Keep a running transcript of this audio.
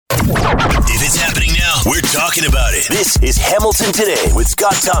We're talking about it. This is Hamilton Today with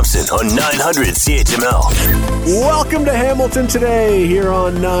Scott Thompson on 900 CHML. Welcome to Hamilton Today here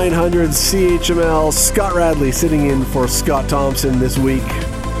on 900 CHML. Scott Radley sitting in for Scott Thompson this week.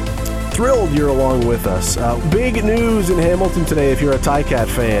 Thrilled you're along with us. Big news in Hamilton today if you're a Ticats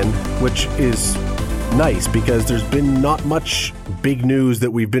fan, which is nice because there's been not much big news that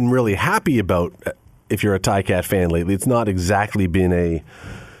we've been really happy about if you're a Ticats fan lately. It's not exactly been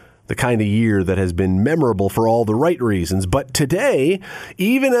the kind of year that has been memorable for all the right reasons. But today,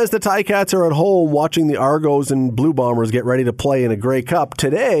 even as the Ticats are at home watching the Argos and Blue Bombers get ready to play in a Grey Cup,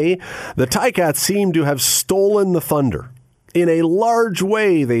 today the Ticats seem to have stolen the thunder. In a large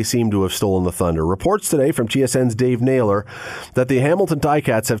way, they seem to have stolen the thunder. Reports today from TSN's Dave Naylor that the Hamilton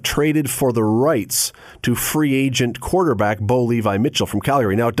Ticats have traded for the rights to free agent quarterback Bo Levi Mitchell from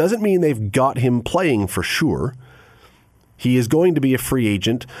Calgary. Now, it doesn't mean they've got him playing for sure. He is going to be a free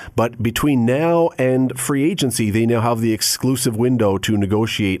agent, but between now and free agency, they now have the exclusive window to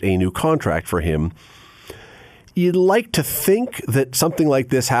negotiate a new contract for him. You'd like to think that something like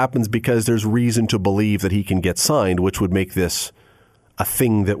this happens because there's reason to believe that he can get signed, which would make this a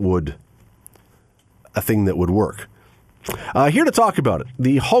thing that would work. Here to talk about it,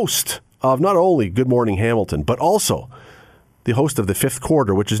 the host of not only Good Morning Hamilton, but also the host of the fifth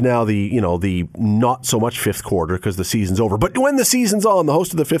quarter, which is now the not so much fifth quarter because the season's over. But when the season's on, the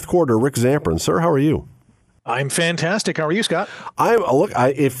host of the fifth quarter, Rick Zamperin. Sir, how are you? I'm fantastic. How are you, Scott? I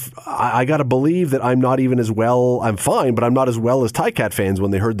got to believe that I'm not even as well. I'm fine, but I'm not as well as Ticat fans when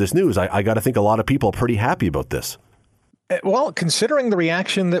they heard this news. I got to think a lot of people are pretty happy about this. Well, considering the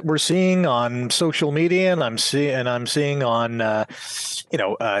reaction that we're seeing on social media, and I'm seeing on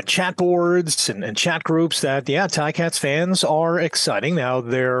chat boards and chat groups that Ticats fans are exciting. Now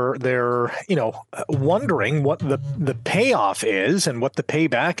they're wondering what the payoff is and what the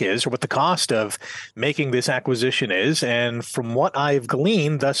payback is, or what the cost of making this acquisition is. And from what I've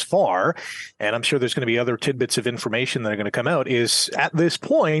gleaned thus far, and I'm sure there's going to be other tidbits of information that are going to come out, is at this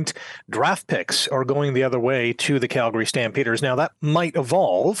point draft picks are going the other way to the Calgary Stampeders. Now that might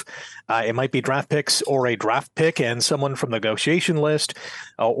evolve. It might be draft picks or a draft pick and someone from the negotiation list,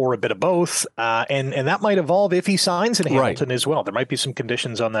 or a bit of both. And that might evolve if he signs in Hamilton as well. There might be some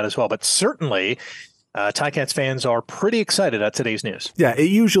conditions on that as well. But certainly, Ticats fans are pretty excited at today's news. Yeah, it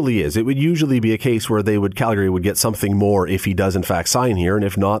usually is. It would usually be a case where Calgary would get something more if he does in fact sign here, and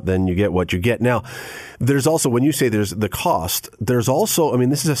if not, then you get what you get. Now, there's also, when you say there's the cost, there's also,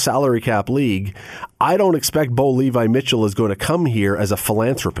 this is a salary cap league. I don't expect Bo Levi Mitchell is going to come here as a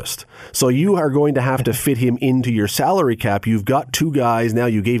philanthropist. So you are going to have to fit him into your salary cap. You've got two guys now.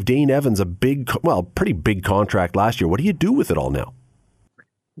 You gave Dane Evans a pretty big contract last year. What do you do with it all now?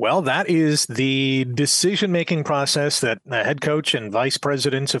 Well, that is the decision-making process that head coach and vice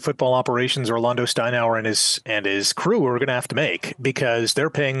president of football operations Orlando Steinauer and his crew are going to have to make, because they're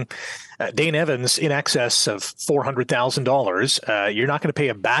paying Dane Evans in excess of $400,000. You're not going to pay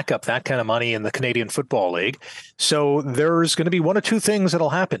a backup that kind of money in the Canadian Football League. So there's going to be one or two things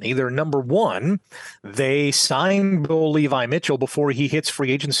that'll happen. Either number one, they sign Bo Levi Mitchell before he hits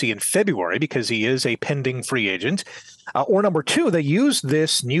free agency in February, because he is a pending free agent. Or number two, they use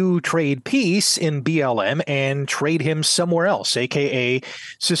this new trade piece in BLM and trade him somewhere else, a.k.a.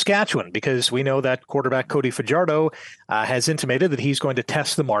 Saskatchewan, because we know that quarterback Cody Fajardo has intimated that he's going to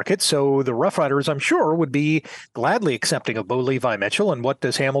test the market. So the Rough Riders, I'm sure, would be gladly accepting of Bo Levi Mitchell. And what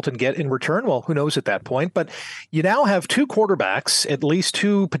does Hamilton get in return? Well, who knows at that point? But you now have two quarterbacks, at least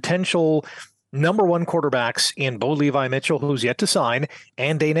two potential number one quarterbacks in Bo Levi Mitchell, who's yet to sign,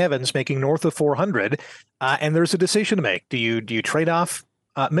 and Dane Evans making north of 400. And there's a decision to make. Do you trade off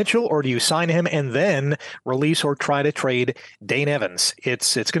Mitchell, or do you sign him and then release or try to trade Dane Evans?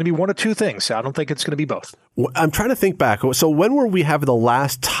 It's going to be one of two things. I don't think it's going to be both. I'm trying to think back. So when were we having the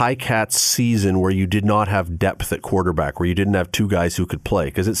last Ticats season where you did not have depth at quarterback, where you didn't have two guys who could play?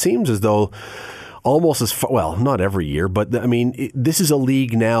 Because it seems as though almost as far, well, not every year, but this is a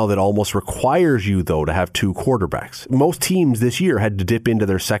league now that almost requires you, though, to have two quarterbacks. Most teams this year had to dip into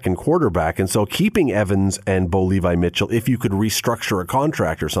their second quarterback, and so keeping Evans and Bo Levi Mitchell, if you could restructure a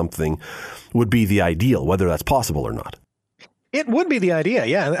contract or something, would be the ideal, whether that's possible or not. It would be the idea,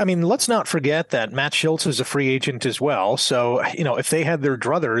 yeah. I mean, let's not forget that Matt Schultz is a free agent as well. So, if they had their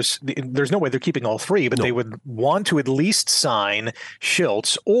druthers, there's no way they're keeping all three, but they would want to at least sign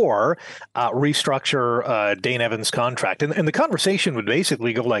Schultz or restructure Dane Evans' contract. And the conversation would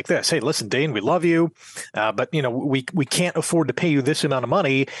basically go like this. Hey, listen, Dane, we love you, but, we can't afford to pay you this amount of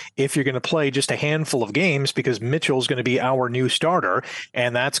money if you're going to play just a handful of games, because Mitchell's going to be our new starter,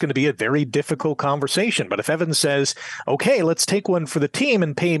 and that's going to be a very difficult conversation. But if Evans says, okay, let's let's take one for the team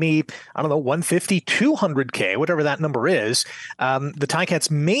and pay me, I don't know, 150, 200K, whatever that number is. The Ticats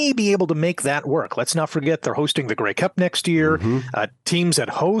may be able to make that work. Let's not forget they're hosting the Grey Cup next year. Teams that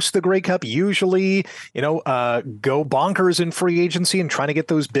host the Grey Cup usually, go bonkers in free agency and trying to get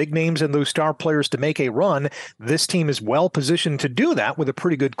those big names and those star players to make a run. This team is well positioned to do that with a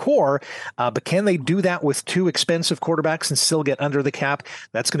pretty good core. But can they do that with two expensive quarterbacks and still get under the cap?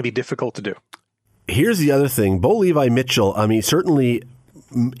 That's going to be difficult to do. Here's the other thing. Bo Levi Mitchell, I mean, certainly,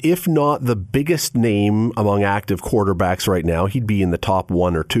 if not the biggest name among active quarterbacks right now, he'd be in the top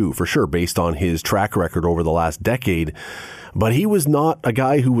 1 or 2 for sure, based on his track record over the last decade. But he was not a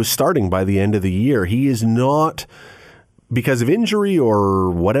guy who was starting by the end of the year. He is not, because of injury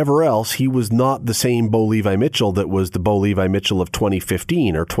or whatever else, he was not the same Bo Levi Mitchell that was the Bo Levi Mitchell of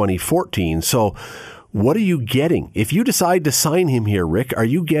 2015 or 2014. So what are you getting? If you decide to sign him here, Rick, are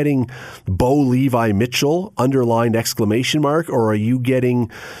you getting Bo Levi Mitchell, underlined exclamation mark, or are you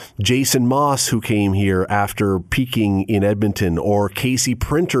getting Jason Moss, who came here after peaking in Edmonton, or Casey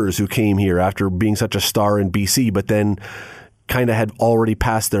Printers, who came here after being such a star in BC, but then kind of had already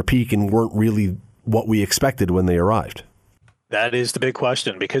passed their peak and weren't really what we expected when they arrived? That is the big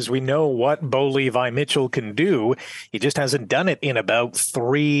question, because we know what Bo Levi Mitchell can do. He just hasn't done it in about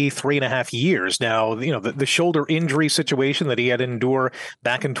three and a half years. Now, the shoulder injury situation that he had to endure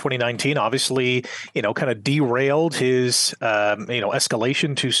back in 2019, obviously, kind of derailed his,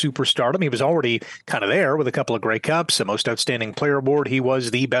 escalation to superstardom. He was already kind of there with a couple of Grey Cups, the most outstanding player award. He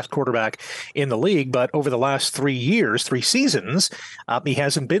was the best quarterback in the league, but over the last 3 seasons, he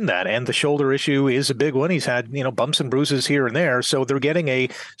hasn't been that. And the shoulder issue is a big one. He's had, bumps and bruises here and there. So they're getting a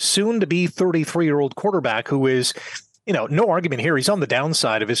soon-to-be 33-year-old quarterback who is, no argument here. He's on the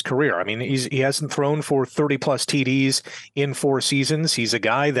downside of his career. I mean, he hasn't thrown for 30-plus TDs in 4 seasons. He's a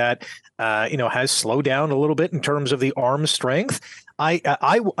guy that, has slowed down a little bit in terms of the arm strength.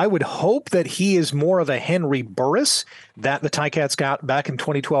 I would hope that he is more of a Henry Burris that the Ticats got back in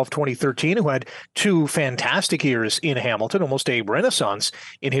 2012, 2013, who had 2 fantastic years in Hamilton, almost a renaissance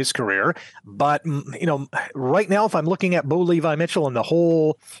in his career. But, right now, if I'm looking at Bo Levi Mitchell and the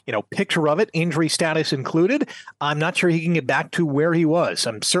whole, picture of it, injury status included, I'm not sure he can get back to where he was.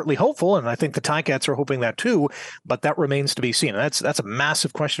 I'm certainly hopeful, and I think the Ticats are hoping that too, but that remains to be seen. And that's a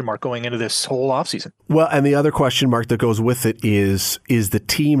massive question mark going into this whole offseason. Well, and the other question mark that goes with it is the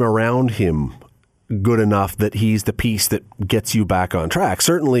team around him good enough that he's the piece that gets you back on track?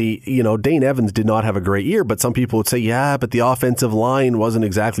 Certainly, Dane Evans did not have a great year, but some people would say, yeah, but the offensive line wasn't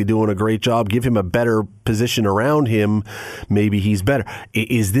exactly doing a great job. Give him a better position around him. Maybe he's better.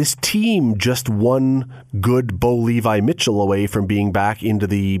 Is this team just one good Bo Levi Mitchell away from being back into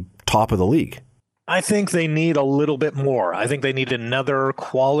the top of the league? I think they need a little bit more. I think they need another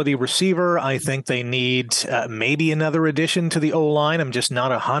quality receiver. I think they need maybe another addition to the O-line. I'm just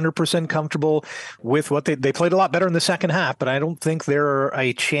not 100% comfortable with what they played a lot better in the second half, but I don't think they're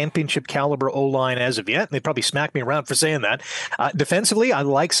a championship caliber O-line as of yet. They probably smack me around for saying that. Defensively, I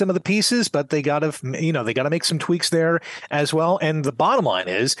like some of the pieces, but they got to make some tweaks there as well. And the bottom line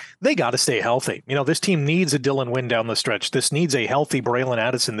is they got to stay healthy. This team needs a Dylan Wynn down the stretch. This needs a healthy Braylon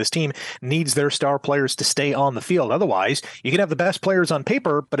Addison. This team needs their star players to stay on the field. Otherwise, you can have the best players on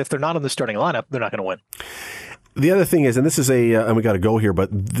paper, but if they're not in the starting lineup, they're not going to win. The other thing is, and this is and we got to go here, but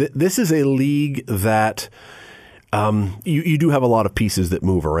this is a league that you do have a lot of pieces that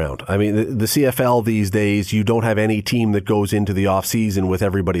move around. I mean, the CFL these days, you don't have any team that goes into the offseason with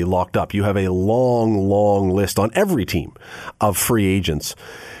everybody locked up. You have a long, long list on every team of free agents.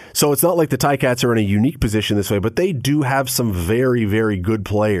 So it's not like the Ticats are in a unique position this way, but they do have some very, very good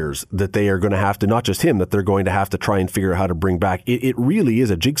players that they are going to have to, not just him, that they're going to have to try and figure out how to bring back. It really is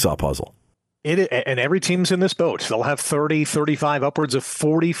a jigsaw puzzle. And every team's in this boat. They'll have 30, 35, upwards of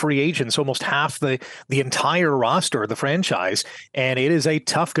 40 free agents, almost half the entire roster of the franchise. And it is a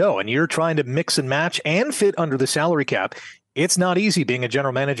tough go. And you're trying to mix and match and fit under the salary cap. It's not easy being a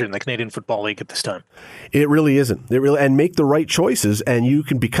general manager in the Canadian Football League at this time. It really isn't. And make the right choices, and you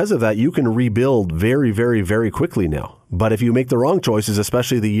can, because of that, you can rebuild very, very, very quickly now. But if you make the wrong choices,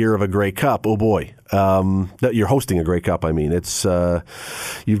 especially the year of a Grey Cup, oh boy, you're hosting a Grey Cup. I mean, it's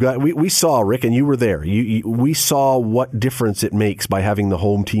you've got. We saw, Rick, and you were there. We saw what difference it makes by having the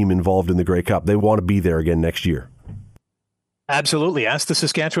home team involved in the Grey Cup. They want to be there again next year. Absolutely. Ask the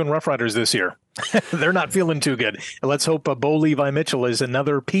Saskatchewan Roughriders this year. They're not feeling too good. Let's hope Bo Levi Mitchell is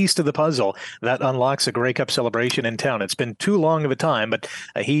another piece to the puzzle that unlocks a Grey Cup celebration in town. It's been too long of a time, but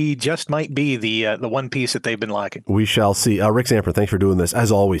he just might be the one piece that they've been lacking. We shall see. Rick Zamperin, thanks for doing this,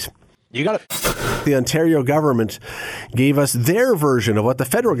 as always. You got it. The Ontario government gave us their version of what the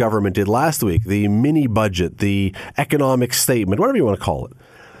federal government did last week, the mini budget, the economic statement, whatever you want to call it.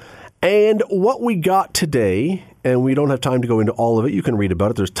 And what we got today, and we don't have time to go into all of it. You can read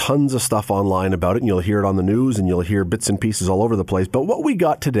about it. There's tons of stuff online about it, and you'll hear it on the news, and you'll hear bits and pieces all over the place. But what we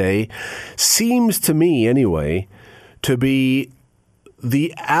got today seems to me, anyway, to be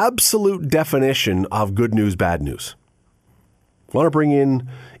the absolute definition of good news, bad news. I want to bring in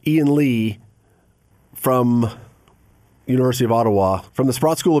Ian Lee from University of Ottawa, from the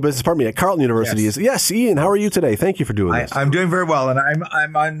Sprott School of Business, at Carleton University. Yes, Ian, how are you today? Thank you for doing this. I'm doing very well, and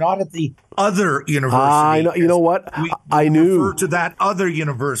I'm not at the other university. I know. You know what? I knew. Refer to that other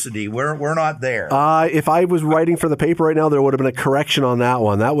university. We're not there. If I was writing for the paper right now, there would have been a correction on that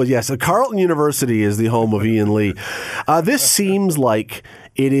one. That was, yes, Carleton University is the home of Ian Lee. This seems like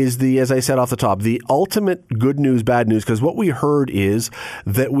it is as I said off the top, the ultimate good news, bad news, because what we heard is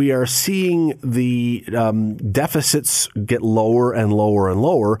that we are seeing the deficits get lower and lower and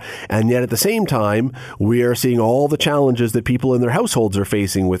lower, and yet at the same time, we are seeing all the challenges that people in their households are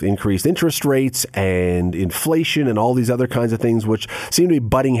facing with increased interest rates and inflation and all these other kinds of things, which seem to be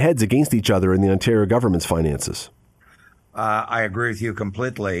butting heads against each other in the Ontario government's finances. I agree with you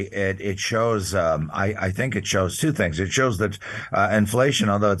completely. It shows, I think it shows two things. It shows that inflation,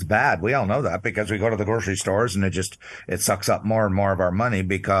 although it's bad, we all know that because we go to the grocery stores and it sucks up more and more of our money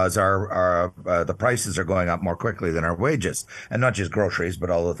because the prices are going up more quickly than our wages, and not just groceries, but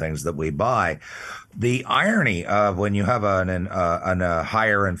all the things that we buy. The irony of when you have a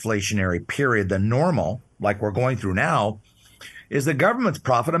higher inflationary period than normal, like we're going through now, is the governments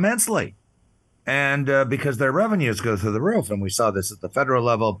profit immensely. And because their revenues go through the roof, and we saw this at the federal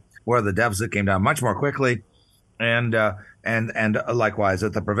level, where the deficit came down much more quickly, and likewise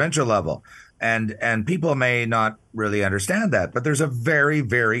at the provincial level, and people may not really understand that, but there's a very,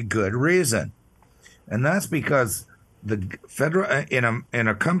 very good reason, and that's because the federal in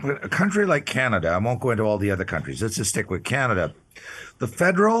a country like Canada, I won't go into all the other countries. Let's just stick with Canada. The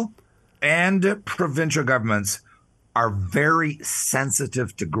federal and provincial governments are very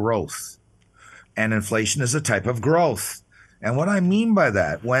sensitive to growth. And inflation is a type of growth. And what I mean by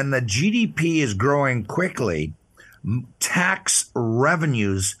that, when the GDP is growing quickly, tax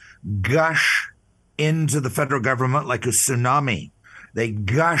revenues gush into the federal government like a tsunami. They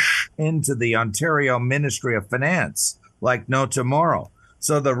gush into the Ontario Ministry of Finance like no tomorrow.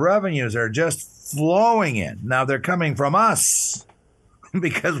 So the revenues are just flowing in. Now they're coming from us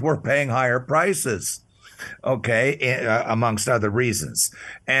because we're paying higher prices, okay, amongst other reasons.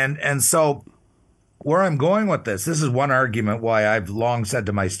 And so where I'm going with this is one argument why I've long said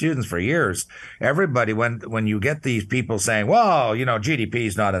to my students for years, everybody, when you get these people saying, well, GDP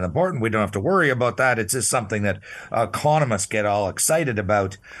is not important, we don't have to worry about that, it's just something that economists get all excited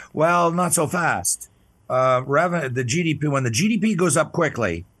about. Well, not so fast. The GDP, when the GDP goes up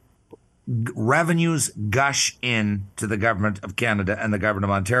quickly, revenues gush in to the government of Canada and the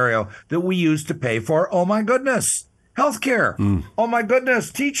government of Ontario that we use to pay for, oh my goodness, healthcare. Oh my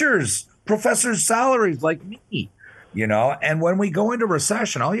goodness, teachers, professors' salaries like me, and when we go into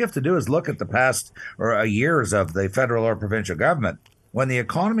recession, all you have to do is look at the past years of the federal or provincial government. When the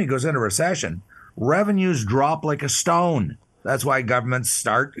economy goes into recession, revenues drop like a stone. That's why governments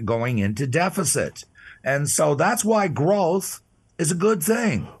start going into deficit. And so that's why growth is a good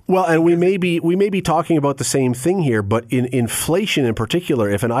thing. Well, and we may be talking about the same thing here, but in inflation in particular,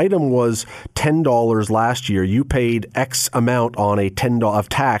 if an item was $10 last year, you paid X amount on a $10 of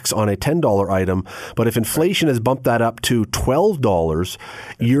tax on a $10 item. But if inflation has bumped that up to $12,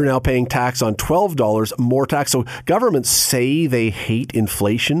 you're now paying tax on $12 more tax. So governments say they hate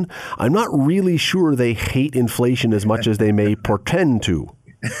inflation. I'm not really sure they hate inflation as much as they may pretend to.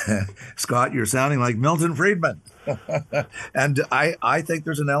 Scott, you're sounding like Milton Friedman. And I think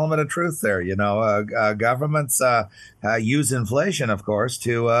there's an element of truth there. Governments use inflation, of course,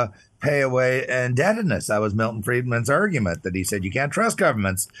 to pay away indebtedness. That was Milton Friedman's argument, that he said you can't trust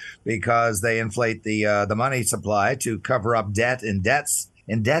governments because they inflate the money supply to cover up debt and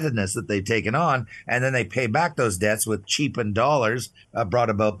indebtedness that they've taken on, and then they pay back those debts with cheapened dollars brought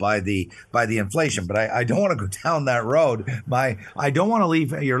about by the inflation. But I don't want to go down that road. I don't want to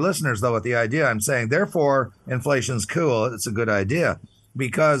leave your listeners, though, with the idea. I'm saying, therefore, inflation's cool. It's a good idea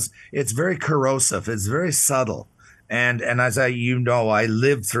because it's very corrosive. It's very subtle. And as I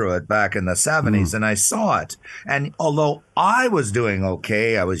lived through it back in the 70s and I saw it. And although I was doing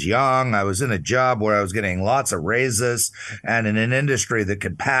okay, I was young, I was in a job where I was getting lots of raises and in an industry that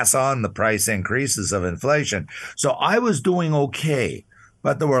could pass on the price increases of inflation. So I was doing okay.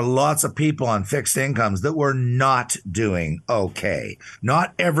 but there were lots of people on fixed incomes that were not doing okay.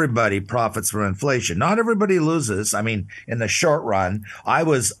 Not everybody profits from inflation. Not everybody loses. I mean, in the short run, I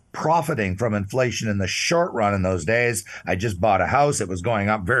was profiting from inflation in the short run in those days. I just bought a house. It was going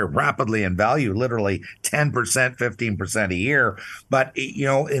up very rapidly in value, literally 10%, 15% a year. But, you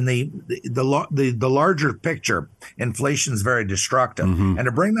know, in the larger picture, inflation is very destructive. Mm-hmm. And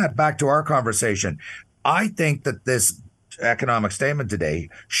to bring that back to our conversation, I think that this economic statement today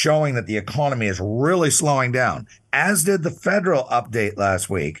showing that the economy is really slowing down, as did the federal update last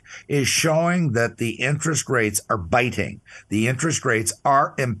week, is showing that the interest rates are biting. The interest rates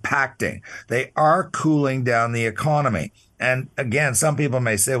are impacting. They are cooling down the economy. And again, some people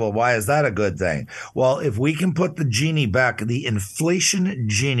may say, well, why is that a good thing? Well, if we can put the genie back, the inflation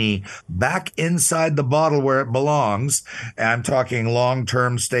genie back inside the bottle where it belongs, and I'm talking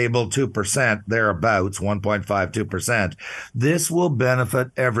long-term stable 2%, thereabouts, 1.52%, this will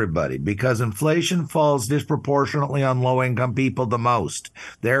benefit everybody because inflation falls disproportionately on low-income people the most.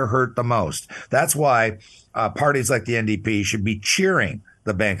 They're hurt the most. That's why parties like the NDP should be cheering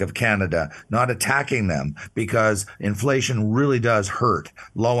the Bank of Canada, not attacking them, because inflation really does hurt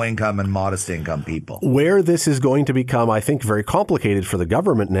low-income and modest-income people. Where this is going to become, I think, very complicated for the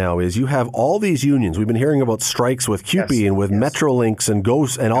government now is you have all these unions. We've been hearing about strikes with CUPE and with Metrolinx and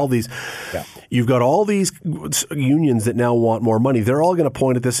GOS and all these. Yeah. You've got all these unions that now want more money. They're all going to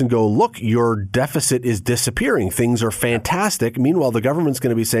point at this and go, look, your deficit is disappearing. Things are fantastic. Meanwhile, the government's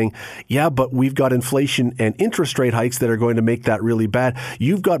going to be saying, yeah, but we've got inflation and interest rate hikes that are going to make that really bad.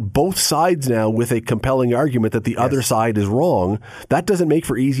 You've got both sides now with a compelling argument that the other side is wrong. That doesn't make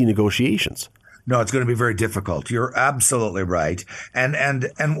for easy negotiations. No, it's going to be very difficult. You're absolutely right. And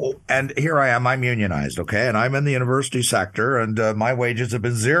here I am. I'm unionized, okay? And I'm in the university sector, and my wages have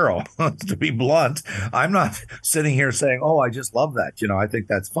been zero, to be blunt. I'm not sitting here saying, oh, I just love that. You know, I think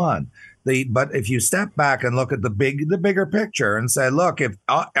that's fun. But if you step back and look at the bigger picture and say, look, if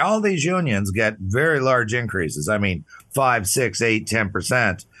all these unions get very large increases, I mean, 5, 6, 8,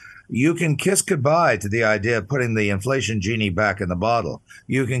 10%, you can kiss goodbye to the idea of putting the inflation genie back in the bottle.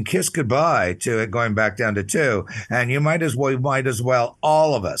 You can kiss goodbye to it going back down to 2, and you might as well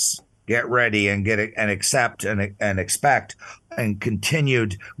all of us get ready and get it and accept and expect and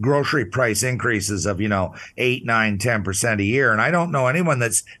continued grocery price increases of 8, 9, 10% a year. And I don't know anyone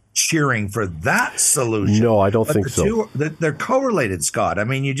that's cheering for that solution. No, I don't think so. They're correlated, Scott. I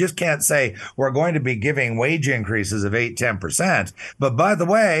mean, you just can't say we're going to be giving wage increases of 8, 10%. But by the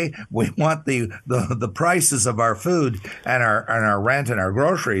way, we want the prices of our food and our rent and our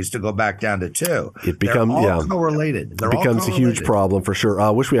groceries to go back down to 2. It becomes correlated. It becomes a huge problem for sure. I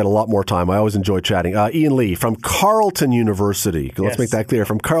wish we had a lot more time. I always enjoy chatting. Ian Lee from Carleton University. Let's make that clear.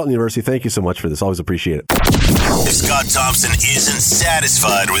 From Carleton University, thank you so much for this. Always appreciate it. If Scott Thompson isn't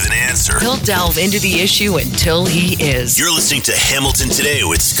satisfied with an answer, he'll delve into the issue until he is. You're listening to Hamilton Today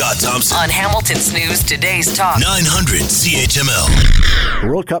with Scott Thompson on Hamilton's News Today's Talk 900 CHML. The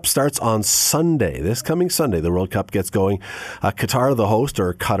World Cup starts on Sunday. This coming Sunday, the World Cup gets going. Qatar, the host,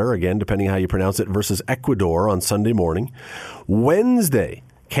 or Qatar, again, depending how you pronounce it, versus Ecuador on Sunday morning. Wednesday,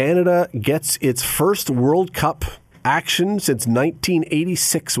 Canada gets its first World Cup action since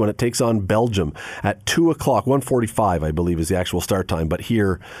 1986 when it takes on Belgium at 2 o'clock, 1:45, I believe is the actual start time, but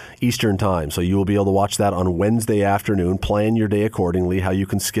here Eastern time. So you will be able to watch that on Wednesday afternoon. Plan your day accordingly, how you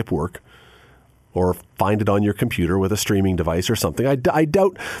can skip work or find it on your computer with a streaming device or something. I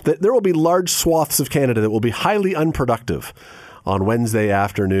doubt that there will be large swaths of Canada that will be highly unproductive on Wednesday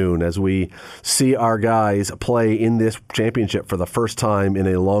afternoon as we see our guys play in this championship for the first time in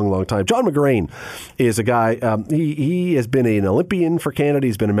a long, long time. John McGrain is a guy, he has been an Olympian for Canada.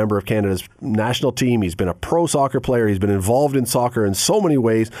 He's been a member of Canada's national team. He's been a pro soccer player. He's been involved in soccer in so many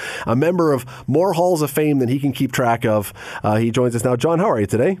ways, a member of more halls of fame than he can keep track of. He joins us now. John, how are you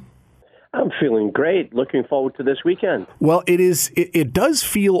today? I'm feeling great. Looking forward to this weekend. Well, it does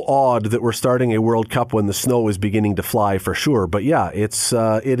feel odd that we're starting a World Cup when the snow is beginning to fly for sure. But yeah, it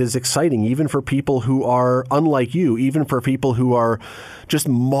is exciting even for people who are unlike you, even for people who are just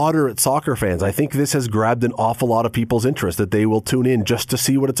moderate soccer fans. I think this has grabbed an awful lot of people's interest that they will tune in just to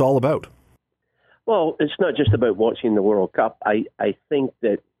see what it's all about. Well, it's not just about watching the World Cup. I think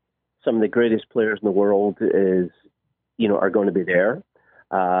that some of the greatest players in the world are going to be there.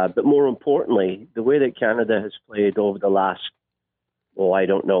 But more importantly, the way that Canada has played over the last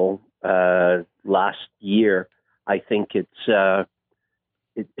year, I think it's going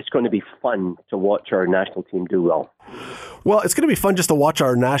to be fun to watch our national team do well. Well, it's going to be fun just to watch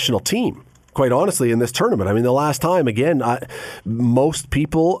our national team. quite honestly, in this tournament. I mean, the last time, again, most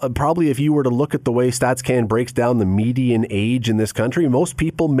people, probably if you were to look at the way StatsCan breaks down the median age in this country, most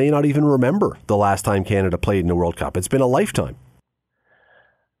people may not even remember the last time Canada played in the World Cup. It's been a lifetime.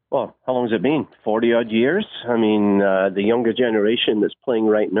 Well, how long has it been? 40-odd years? I mean, the younger generation that's playing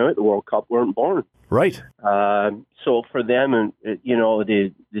right now at the World Cup weren't born. Right. So for them,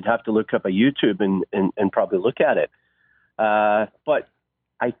 they'd have to look up a YouTube and probably look at it. But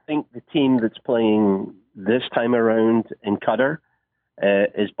I think the team that's playing this time around in Qatar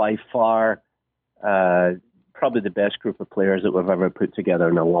is by far probably the best group of players that we've ever put together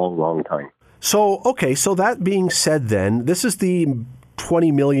in a long, long time. So that being said then, this is the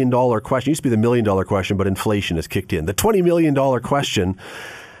 $20 million question. It used to be the $1 million question, but inflation has kicked in. The $20 million question.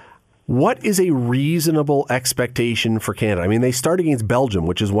 What is a reasonable expectation for Canada? I mean, they start against Belgium,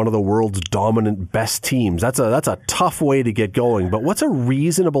 which is one of the world's dominant, best teams. That's a tough way to get going. But what's a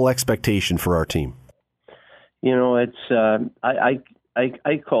reasonable expectation for our team? You know, it's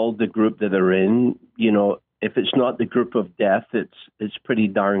I called the group that they're in. You know, if it's not the group of death, it's pretty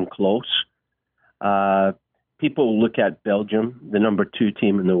darn close. People look at Belgium, the number 2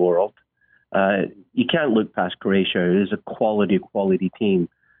 team in the world. You can't look past Croatia. It is a quality team,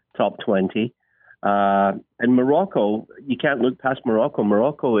 top 20. And Morocco, you can't look past Morocco.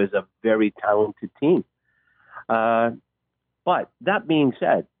 Morocco is a very talented team. But that being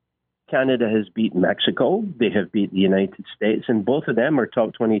said, Canada has beat Mexico. They have beat the United States, and both of them are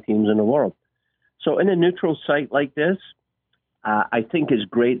top 20 teams in the world. So in a neutral site like this, I think it's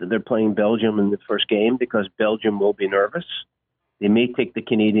great that they're playing Belgium in the first game because Belgium will be nervous. They may take the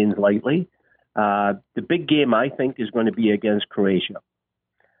Canadians lightly. The big game, I think, is going to be against Croatia.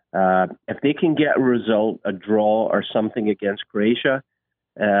 If they can get a result, a draw or something against Croatia,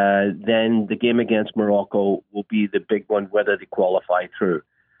 then the game against Morocco will be the big one, whether they qualify through.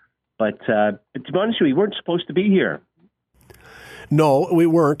 But to be honest with you, we weren't supposed to be here. No, we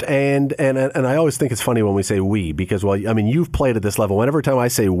weren't, and I always think it's funny when we say we, because, well, I mean, you've played at this level. Whenever time I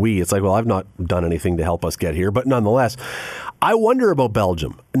say we, it's like, well, I've not done anything to help us get here, but nonetheless, I wonder about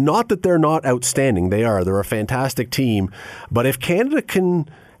Belgium. Not that they're not outstanding. They are. They're a fantastic team, but if Canada can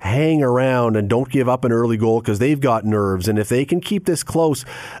hang around and don't give up an early goal because they've got nerves, and if they can keep this close,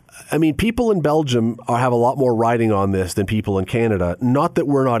 I mean, people in Belgium have a lot more riding on this than people in Canada. Not that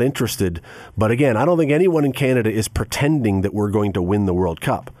we're not interested, but again, I don't think anyone in Canada is pretending that we're going to win the World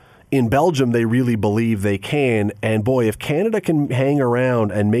Cup. In Belgium, they really believe they can, and boy, if Canada can hang around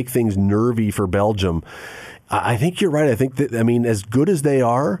and make things nervy for Belgium, I think you're right. I think that, I mean, as good as they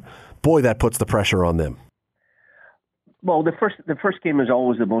are, boy, that puts the pressure on them. Well, the first game is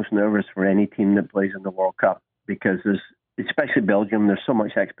always the most nervous for any team that plays in the World Cup because especially Belgium, there's so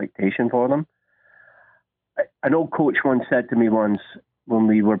much expectation for them. An old coach once said to me once when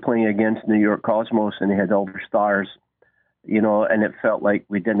we were playing against New York Cosmos and they had all their stars, you know, and it felt like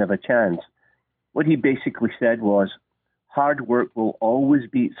we didn't have a chance. What he basically said was, hard work will always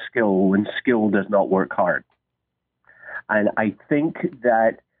beat skill when skill does not work hard. And I think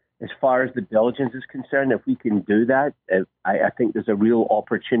that as far as the Belgians is concerned, if we can do that, I think there's a real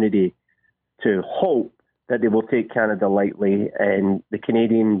opportunity to hope that they will take Canada lightly and the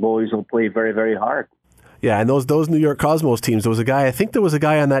Canadian boys will play very, very hard. Yeah, and those New York Cosmos teams, there was a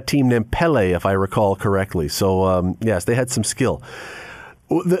guy on that team named Pele, if I recall correctly. So, yes, they had some skill.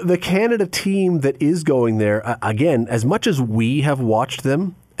 The Canada team that is going there, again, as much as we have watched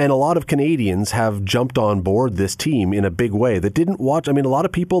them, and a lot of Canadians have jumped on board this team in a big way that didn't watch. I mean, a lot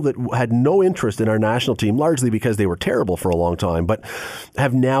of people that had no interest in our national team, largely because they were terrible for a long time, but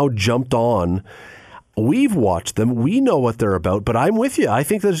have now jumped on. We've watched them. We know what they're about, but I'm with you. I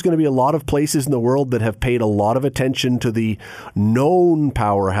think there's going to be a lot of places in the world that have paid a lot of attention to the known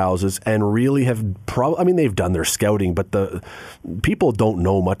powerhouses and really have they've done their scouting, but the people don't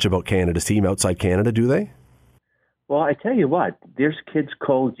know much about Canada's team outside Canada, do they? Well, I tell you what, there's kids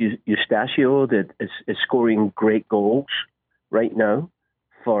called Eustachio that is scoring great goals right now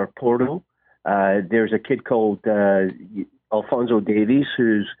for Porto. There's a kid called Alphonso Davies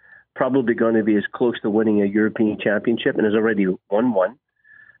who's probably going to be as close to winning a European championship and has already won one.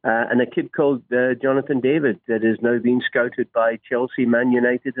 And a kid called Jonathan David that is now being scouted by Chelsea, Man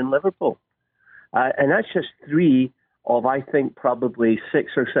United and Liverpool. And that's just 3 of, I think, probably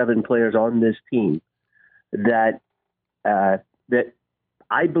 6 or 7 players on this team that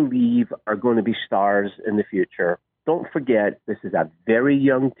I believe are going to be stars in the future. Don't forget, this is a very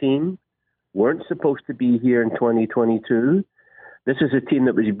young team. Weren't supposed to be here in 2022. This is a team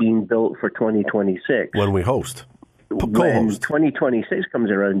that was being built for 2026. When we host. When 2026 comes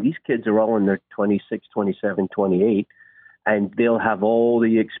around, these kids are all in their 26, 27, 28. and they'll have all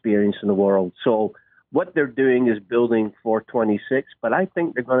the experience in the world. So what they're doing is building for 26, but I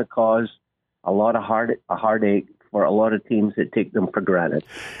think they're going to cause a lot of heartache for a lot of teams that take them for granted.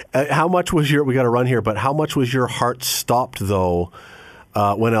 How much was we got to run here, but how much was your heart stopped, though,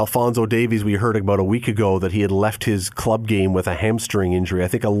 when Alphonso Davies, we heard about a week ago that he had left his club game with a hamstring injury? I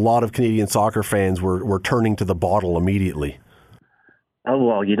think a lot of Canadian soccer fans were turning to the bottle immediately. Oh,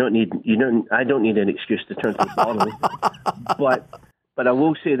 well, I don't need an excuse to turn to the bottle. But I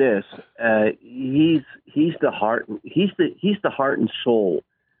will say this, he's the heart and soul,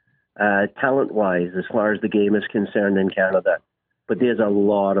 talent-wise, as far as the game is concerned in Canada. But there's a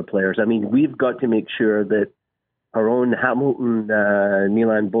lot of players. I mean, we've got to make sure that our own Hamilton,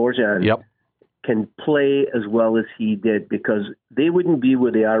 Milan Borjan, can play as well as he did, because they wouldn't be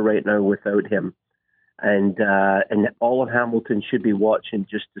where they are right now without him. And all of Hamilton should be watching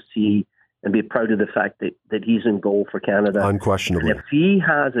just to see and be proud of the fact that he's in goal for Canada. Unquestionably. And if he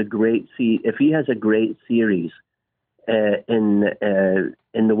has a great series in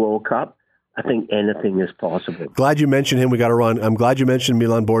the World Cup, I think anything is possible. Glad you mentioned him. We got to run. I'm glad you mentioned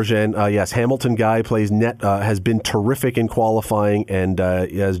Milan Borjan. Yes, Hamilton guy, plays net, has been terrific in qualifying, and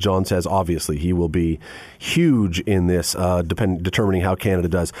as John says, obviously he will be huge in this, determining how Canada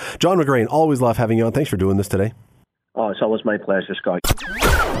does. John McGrain, always love having you on. Thanks for doing this today. Oh, it's always my pleasure, Scott.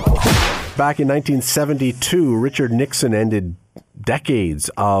 Back in 1972, Richard Nixon ended decades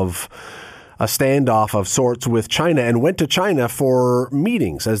of a standoff of sorts with China and went to China for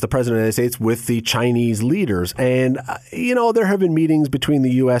meetings as the President of the United States with the Chinese leaders. And, there have been meetings between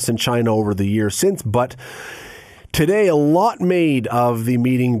the U.S. and China over the years since, but today a lot made of the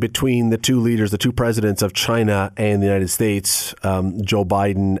meeting between the two leaders, the two presidents of China and the United States, Joe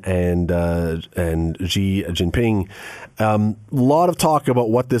Biden and Xi Jinping. A lot of talk about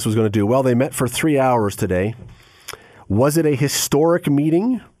what this was going to do. Well, they met for 3 hours today. Was it a historic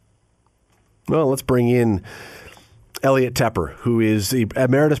meeting? Well, let's bring in Elliot Tepper, who is the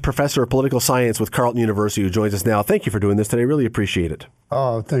Emeritus Professor of Political Science with Carleton University, who joins us now. Thank you for doing this today. Really appreciate it.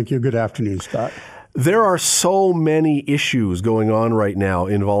 Oh, thank you. Good afternoon, Scott. There are so many issues going on right now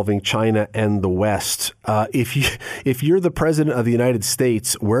involving China and the West. If you're the President of the United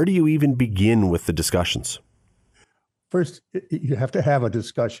States, where do you even begin with the discussions? First, you have to have a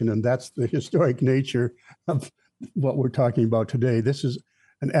discussion, and that's the historic nature of what we're talking about today. This is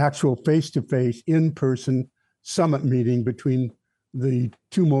an actual face-to-face, in-person summit meeting between the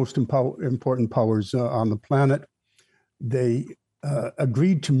two most important powers on the planet. They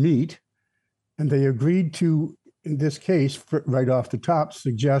agreed to meet, and they agreed to, in this case, right off the top,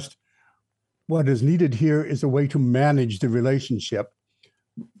 suggest what is needed here is a way to manage the relationship.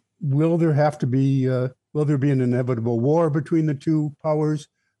 Will there be an inevitable war between the two powers?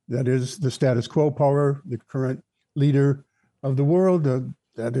 That is the status quo power, the current leader of the world,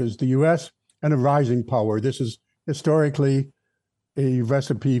 that is the U.S., and a rising power. This is historically a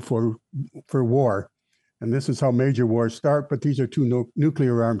recipe for war. And this is how major wars start, but these are two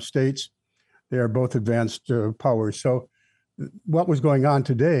nuclear armed states. They are both advanced powers. So what was going on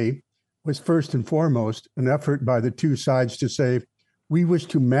today was first and foremost an effort by the two sides to say, we wish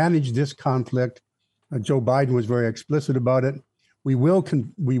to manage this conflict. Joe Biden was very explicit about it. We will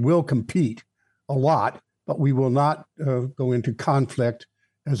compete a lot, but we will not go into conflict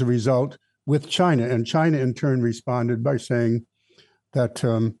as a result with China. And China in turn responded by saying that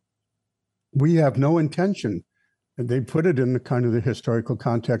we have no intention, and they put it in the kind of the historical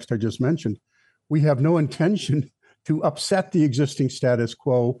context I just mentioned. We have no intention to upset the existing status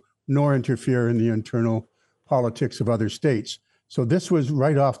quo nor interfere in the internal politics of other states. So this was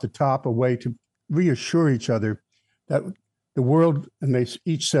right off the top a way to reassure each other that the world, and they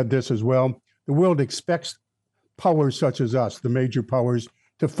each said this as well, the world expects powers such as us, the major powers,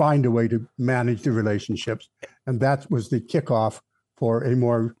 to find a way to manage the relationships. And that was the kickoff for a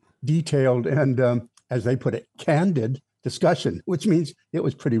more detailed and, as they put it, candid discussion, which means it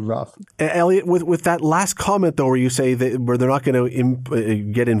was pretty rough. Elliot, with that last comment, though, where you say that where they're not going to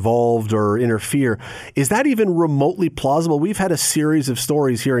get involved or interfere, is that even remotely plausible? We've had a series of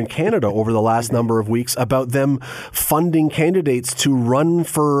stories here in Canada over the last number of weeks about them funding candidates to run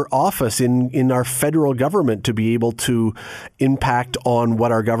for office in our federal government to be able to impact on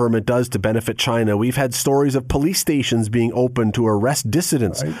what our government does to benefit China. We've had stories of police stations being opened to arrest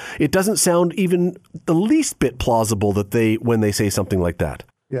dissidents. Right. It doesn't sound even the least bit plausible that when they say something like that.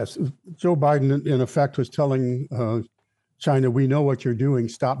 Yes. Joe Biden, in effect, was telling China, we know what you're doing,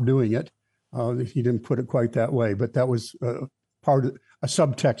 stop doing it. He didn't put it quite that way, but that was part of a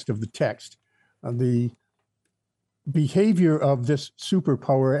subtext of the text. The behavior of this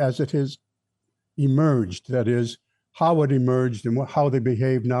superpower as it has emerged, that is, how it emerged and how they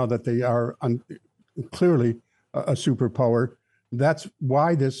behave now that they are clearly a superpower. That's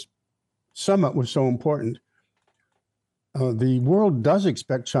why this summit was so important. The world does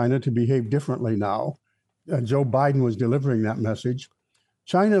expect China to behave differently now. Joe Biden was delivering that message.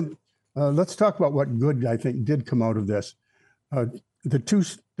 China, let's talk about what good I think did come out of this.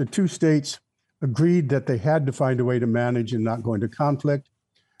 The two states agreed that they had to find a way to manage and not go into conflict.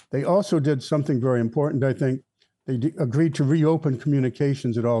 They also did something very important, I think. They agreed to reopen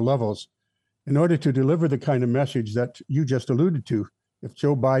communications at all levels in order to deliver the kind of message that you just alluded to. If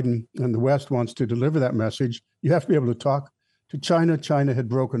Joe Biden and the West wants to deliver that message, you have to be able to talk to China. China had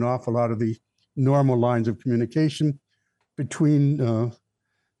broken off a lot of the normal lines of communication between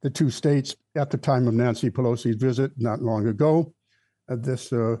the two states at the time of Nancy Pelosi's visit not long ago.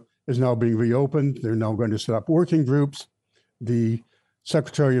 This is now being reopened. They're now going to set up working groups. The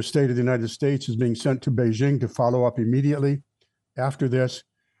Secretary of State of the United States is being sent to Beijing to follow up immediately after this.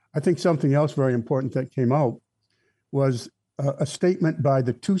 I think something else very important that came out was a statement by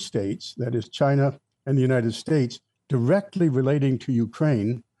the two states, that is China and the United States, directly relating to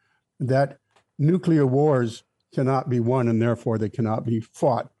Ukraine, that nuclear wars cannot be won and therefore they cannot be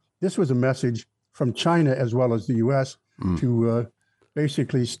fought. This was a message from China as well as the U.S. to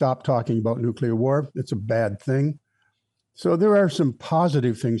basically stop talking about nuclear war. It's a bad thing. So there are some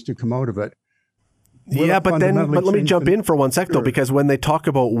positive things to come out of it. But let me jump in for 1 sec, though, because when they talk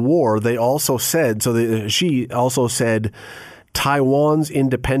about war, they also said, she also said, Taiwan's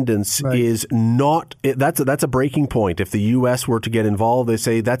independence is not, that's a breaking point. If the U.S. were to get involved, they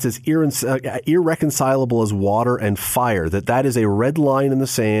say that's as irreconcilable as water and fire, that is a red line in the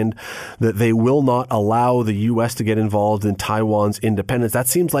sand, that they will not allow the U.S. to get involved in Taiwan's independence. That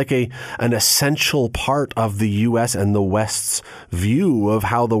seems like an essential part of the U.S. and the West's view of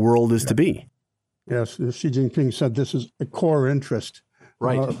how the world is to be. Yes, Xi Jinping said this is a core interest.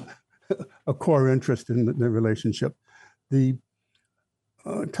 Right. A core interest in the relationship. The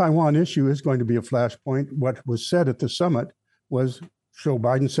Taiwan issue is going to be a flashpoint. What was said at the summit was Joe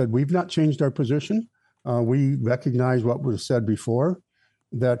Biden said, we've not changed our position. We recognize what was said before,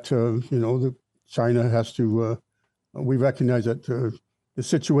 that, China has to, we recognize that the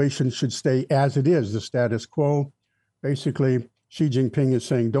situation should stay as it is, the status quo. Basically, Xi Jinping is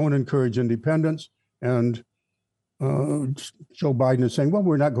saying, don't encourage independence. And Joe Biden is saying, well,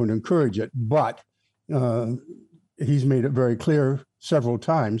 we're not going to encourage it. But he's made it very clear several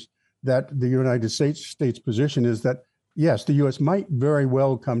times that the United States position is that, yes, the U.S. might very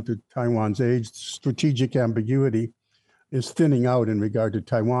well come to Taiwan's aid. Strategic ambiguity is thinning out in regard to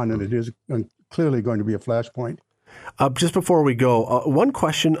Taiwan, and it is clearly going to be a flashpoint. Just before we go, one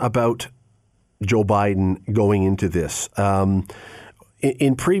question about Joe Biden going into this.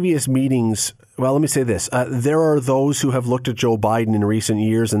 In previous meetings, well, let me say this. There are those who have looked at Joe Biden in recent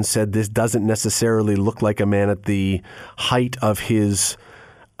years and said this doesn't necessarily look like a man at the height of his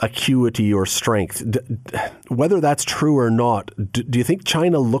acuity or strength. Whether that's true or not, do you think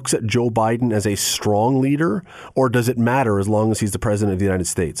China looks at Joe Biden as a strong leader, or does it matter as long as he's the president of the United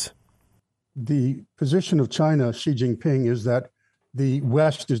States? The position of China, Xi Jinping, is that the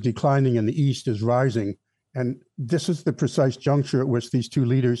West is declining and the East is rising. And this is the precise juncture at which these two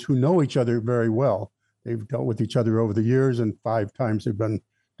leaders, who know each other very well, they've dealt with each other over the years, and 5 times they've been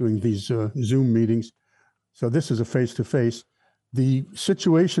doing these Zoom meetings. So this is a face-to-face. The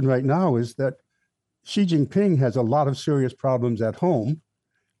situation right now is that Xi Jinping has a lot of serious problems at home,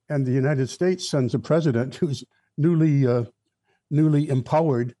 and the United States sends a president who's newly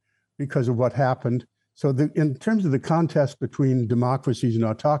empowered because of what happened. So in terms of the contest between democracies and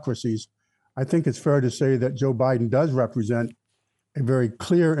autocracies, I think it's fair to say that Joe Biden does represent a very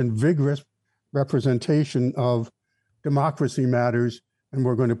clear and vigorous representation of democracy matters, and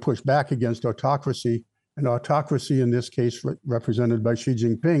we're going to push back against autocracy. And autocracy, in this case, represented by Xi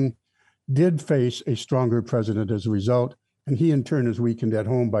Jinping, did face a stronger president as a result, and he in turn is weakened at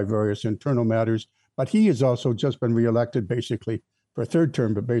home by various internal matters. But he has also just been reelected basically for a third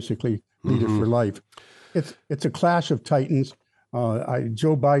term, but basically leader for life. It's a clash of titans.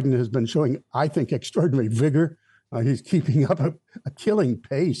 Joe Biden has been showing, I think, extraordinary vigor. He's keeping up a killing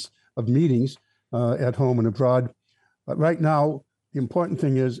pace of meetings at home and abroad. But right now, the important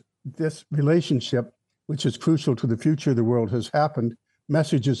thing is this relationship, which is crucial to the future of the world, has happened.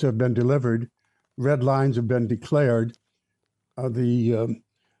 Messages have been delivered. Red lines have been declared. The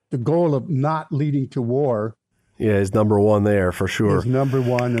goal of not leading to war is number one there for sure. Is number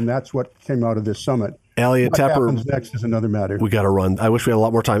one, and that's what came out of this summit. Elliot Tepper. What happens next is another matter. We got to run. I wish we had a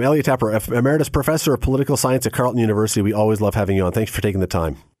lot more time. Elliot Tepper, Emeritus Professor of Political Science at Carleton University. We always love having you on. Thanks for taking the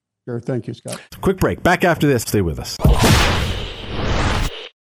time. Sure. Thank you, Scott. Quick break. Back after this. Stay with us.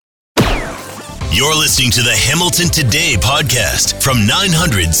 You're listening to the Hamilton Today podcast from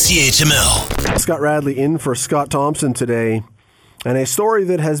 900 CHML. Scott Radley in for Scott Thompson today. And a story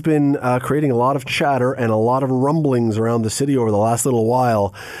that has been creating a lot of chatter and a lot of rumblings around the city over the last little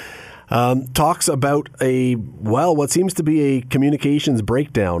while talks about what seems to be a communications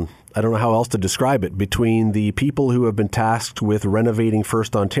breakdown. I don't know how else to describe it, between the people who have been tasked with renovating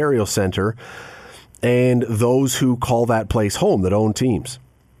First Ontario Centre and those who call that place home, that own teams.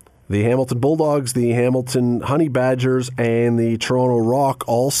 The Hamilton Bulldogs, the Hamilton Honey Badgers, and the Toronto Rock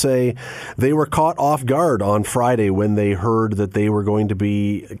all say they were caught off guard on Friday when they heard that they were going to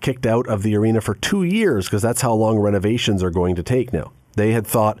be kicked out of the arena for 2 years, because that's how long renovations are going to take now. They had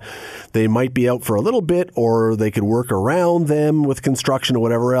thought they might be out for a little bit, or they could work around them with construction or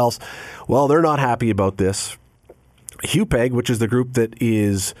whatever else. Well, they're not happy about this. HUPEG, which is the group that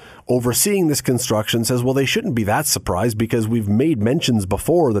is overseeing this construction, says, well, they shouldn't be that surprised because we've made mentions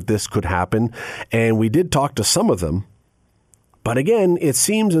before that this could happen, and we did talk to some of them. But again, it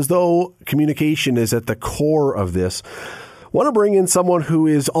seems as though communication is at the core of this. Want to bring in someone who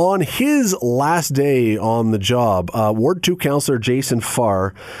is on his last day on the job, Ward 2 Councillor Jason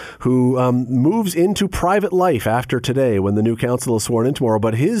Farr, who moves into private life after today when the new council is sworn in tomorrow.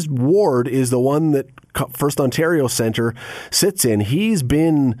 But his ward is the one that First Ontario Centre sits in. He's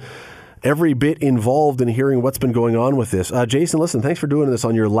been every bit involved in hearing what's been going on with this. Jason, listen, thanks for doing this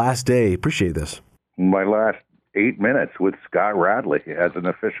on your last day. Appreciate this. My last 8 minutes with Scott Radley as an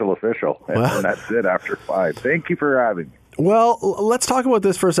official. And that's it after 5. Thank you for having me. Well, let's talk about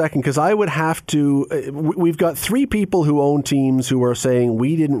this for a second, because I would have to. We've got 3 people who own teams who are saying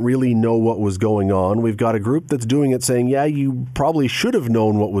we didn't really know what was going on. We've got a group that's doing it saying, yeah, you probably should have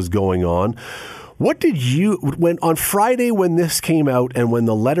known what was going on. What did you, when on Friday when this came out and when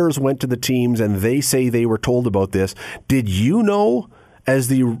the letters went to the teams and they say they were told about this, did you know, as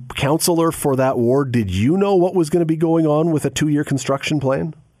the councillor for that ward, did you know what was going to be going on with a 2-year construction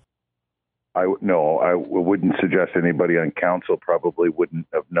plan? I wouldn't suggest anybody on council probably wouldn't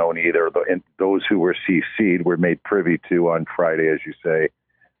have known either. And those who were CC'd were made privy to on Friday, as you say,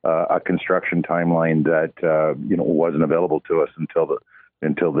 a construction timeline that wasn't available to us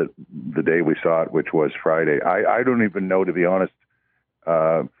until the day we saw it, which was Friday. I don't even know, to be honest,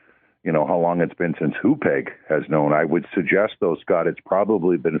 how long it's been since HUPEG has known. I would suggest, though, Scott, it's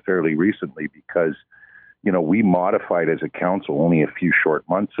probably been fairly recently because we modified as a council only a few short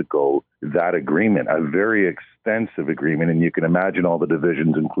months ago that agreement, a very extensive agreement, and you can imagine all the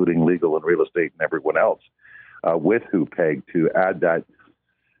divisions, including legal and real estate and everyone else, with HUPEG to add that,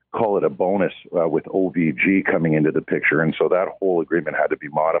 call it a bonus with OVG coming into the picture. And so that whole agreement had to be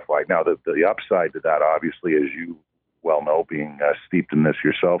modified. Now, the upside to that, obviously, as you well know, being steeped in this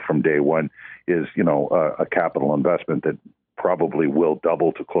yourself from day one, is, a capital investment that probably will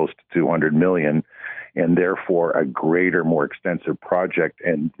double to close to $200 million, and therefore a greater, more extensive project.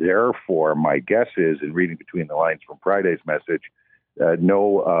 And therefore, my guess is, in reading between the lines from Friday's message,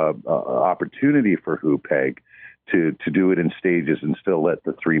 no opportunity for HUPEG to do it in stages and still let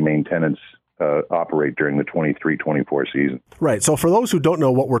the 3 main tenants operate during the 23-24 season. Right. So for those who don't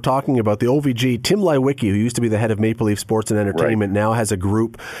know what we're talking about, the OVG, Tim Lywicki, who used to be the head of Maple Leaf Sports and Entertainment, now has a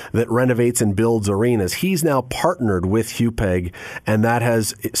group that renovates and builds arenas. He's now partnered with HUPEG, and that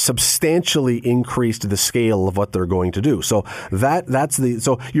has substantially increased the scale of what they're going to do. So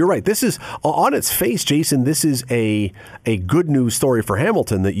so you're right. This is, on its face, Jason, this is a good news story for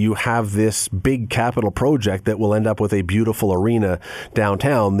Hamilton, that you have this big capital project that will end up with a beautiful arena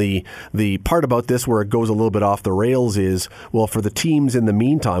downtown. The part about this where it goes a little bit off the rails is, well, for the teams in the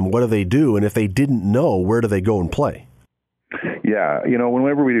meantime, what do they do? And if they didn't know, where do they go and play? Yeah,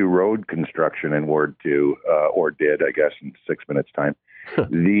 whenever we do road construction in Ward 2, or did, I guess, in 6 minutes' time,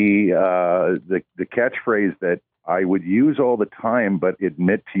 the catchphrase that I would use all the time, but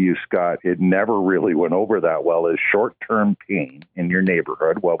admit to you, Scott, it never really went over that well, is short-term pain in your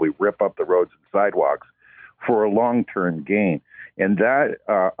neighborhood while we rip up the roads and sidewalks for a long-term gain. And that,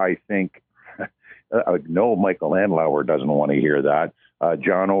 I think, no, Michael Andlauer doesn't want to hear that.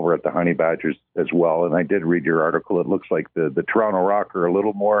 John over at the Honey Badgers as well. And I did read your article. It looks like the Toronto Rock are a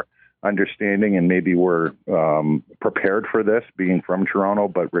little more understanding and maybe we're prepared for this, being from Toronto.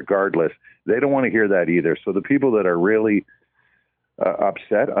 But regardless, they don't want to hear that either. So the people that are really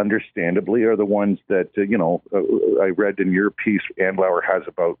upset, understandably, are the ones that, I read in your piece, Andlauer has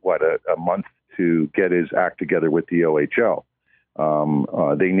about, a month to get his act together with the OHL.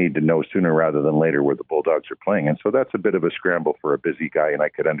 They need to know sooner rather than later where the Bulldogs are playing. And so that's a bit of a scramble for a busy guy, and I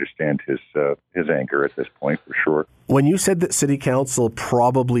could understand his anger at this point for sure. When you said that City Council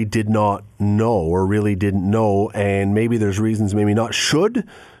probably did not know or really didn't know, and maybe there's reasons, maybe not, should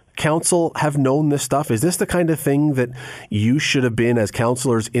Council have known this stuff? Is this the kind of thing that you should have been as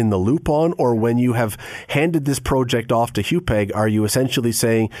councillors in the loop on? Or when you have handed this project off to HUPEG, are you essentially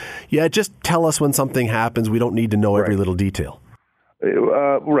saying, yeah, just tell us when something happens, we don't need to know every little detail?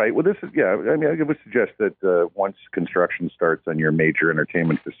 Right. Well, this is, I mean, I would suggest that once construction starts on your major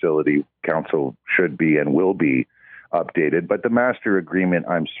entertainment facility, council should be and will be updated. But the master agreement,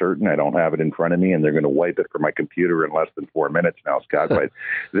 I'm certain, I don't have it in front of me, and they're going to wipe it from my computer in less than 4 minutes now, Scott. But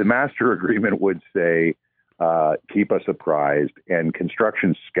the master agreement would say, keep us apprised, and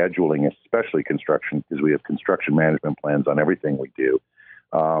construction scheduling, especially construction, because we have construction management plans on everything we do.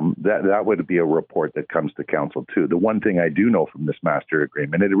 That would be a report that comes to council too. The one thing I do know from this master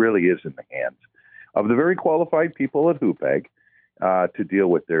agreement, it really is in the hands of the very qualified people at HUPEG to deal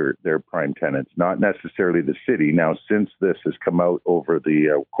with their prime tenants, not necessarily the city. Now, since this has come out over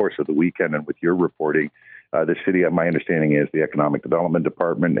the course of the weekend and with your reporting, the city, my understanding is the Economic Development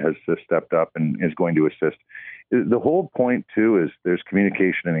Department has stepped up and is going to assist. The whole point too is there's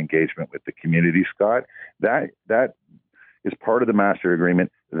communication and engagement with the community, Scott. That is part of the master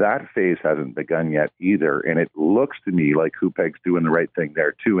agreement. That phase hasn't begun yet either. And it looks to me like HUPEG's doing the right thing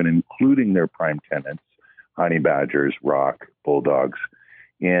there too, and including their prime tenants, Honey Badgers, Rock, Bulldogs,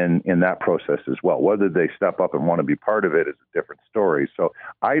 in that process as well. Whether they step up and want to be part of it is a different story. So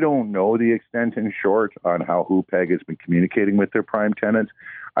I don't know the extent in short on how HUPEG has been communicating with their prime tenants.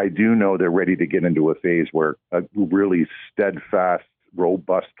 I do know they're ready to get into a phase where a really steadfast,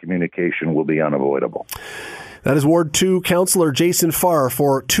 robust communication will be unavoidable. That is Ward 2 Councillor Jason Farr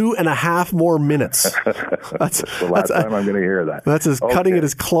for 2.5 more minutes. That's the last time I'm going to hear that. That's cutting it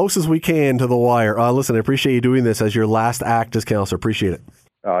as close as we can to the wire. Listen, I appreciate you doing this as your last act as councillor. Appreciate it.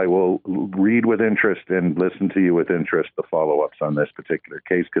 I will read with interest and listen to you with interest the follow-ups on this particular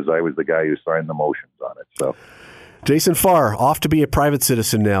case, because I was the guy who signed the motions on it. So, Jason Farr, off to be a private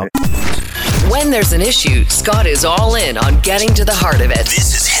citizen now. When there's an issue, Scott is all in on getting to the heart of it.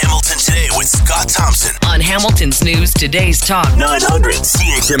 This is Hamilton Today with Scott Thompson on Hamilton's News Today's Talk 900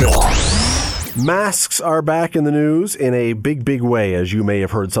 CHML. Masks are back in the news in a big, big way, as you may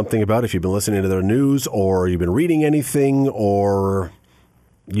have heard something about if you've been listening to the news or you've been reading anything or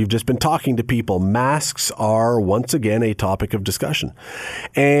you've just been talking to people. Masks are once again a topic of discussion.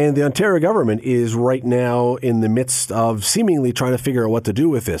 And the Ontario government is right now in the midst of seemingly trying to figure out what to do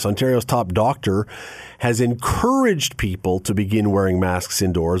with this. Ontario's top doctor has encouraged people to begin wearing masks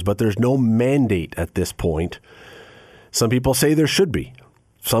indoors, but there's no mandate at this point. Some people say there should be.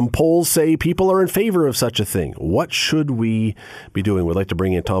 Some polls say people are in favor of such a thing. What should we be doing? We'd like to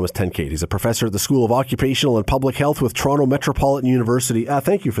bring in Thomas Tenkate. He's a professor at the School of Occupational and Public Health with Toronto Metropolitan University.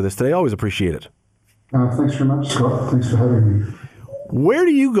 Thank you for this today. Always appreciate it. Thanks very much, Scott. Thanks for having me. Where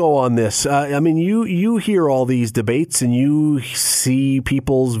do you go on this? I mean, you hear all these debates and you see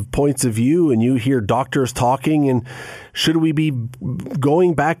people's points of view and you hear doctors talking. And should we be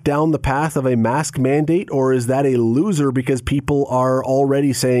going back down the path of a mask mandate, or is that a loser because people are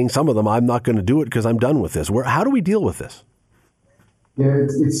already saying, some of them, I'm not going to do it because I'm done with this? How do we deal with this? Yeah,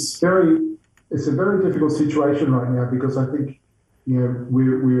 it's a very difficult situation right now, because I think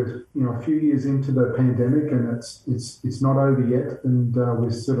we're a few years into the pandemic, and it's not over yet, and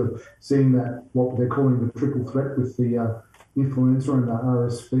we're sort of seeing that what they're calling the triple threat with the influenza and the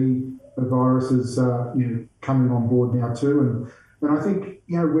RSV viruses coming on board now too, and I think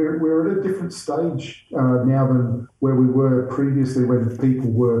we're at a different stage now than where we were previously, when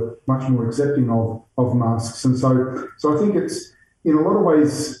people were much more accepting of masks, and so I think it's, in a lot of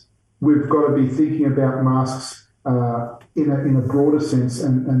ways, we've got to be thinking about masks in a broader sense,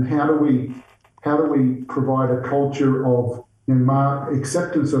 and how do we provide a culture of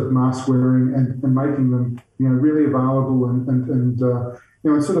acceptance of mask wearing and making them really available and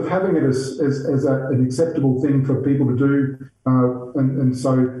sort of having it as an acceptable thing for people to do, and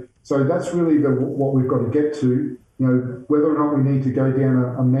so that's really what we've got to get to. Whether or not we need to go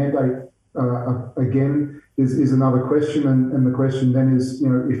down a mandate again is another question, and the question then is,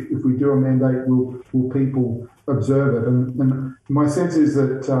 if we do a mandate, will people observe it? And my sense is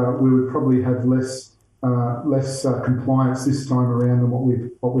that we would probably have less compliance this time around than what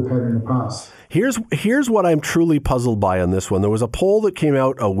we've had in the past. Here's what I'm truly puzzled by on this one. There was a poll that came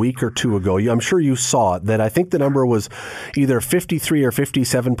out a week or two ago. I'm sure you saw it, that I think the number was either 53 or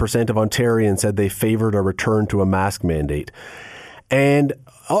 57% of Ontarians said they favored a return to a mask mandate. And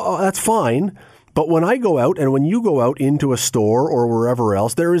that's fine. But when I go out and when you go out into a store or wherever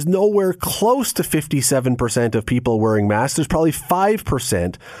else, there is nowhere close to 57% of people wearing masks. There's probably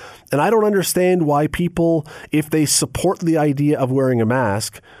 5%. And I don't understand why people, if they support the idea of wearing a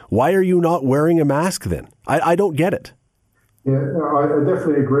mask, why are you not wearing a mask then? I don't get it. Yeah, I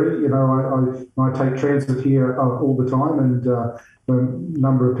definitely agree. I take transit here all the time, and the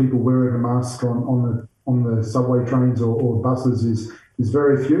number of people wearing a mask on the subway trains or buses is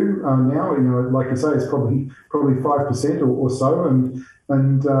very few now. Like you say, it's probably 5% or so,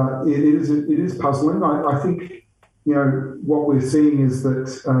 and it is puzzling. I think what we're seeing is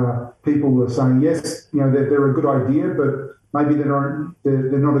that people are saying yes, they're a good idea, but maybe they're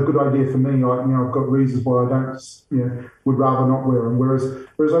not a good idea for me. I've got reasons why I don't, would rather not wear them.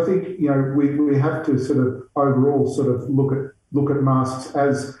 Whereas I think we have to sort of overall sort of look at masks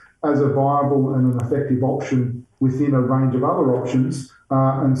as a viable and an effective option within a range of other options.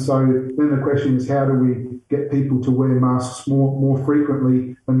 And so then the question is, how do we get people to wear masks more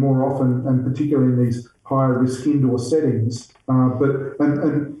frequently and more often, and particularly in these higher risk indoor settings? But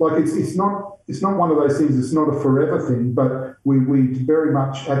it's not one of those things. It's not a forever thing, but we very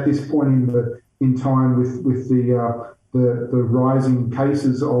much at this point in time with the rising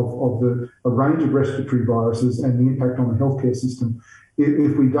cases of a range of respiratory viruses and the impact on the healthcare system.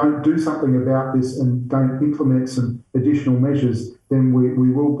 If we don't do something about this and don't implement some additional measures, then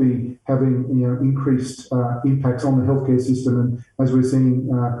we will be having increased impacts on the healthcare system. And as we're seeing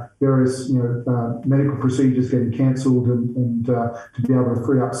various medical procedures getting cancelled and to be able to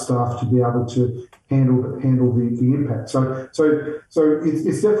free up staff to be able to handle the impact. So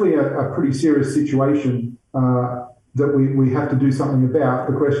it's definitely a pretty serious situation that we have to do something about.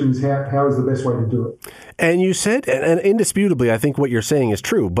 The question is, how is the best way to do it? And you said, and indisputably, I think what you're saying is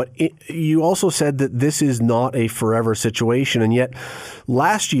true, but you also said that this is not a forever situation. And yet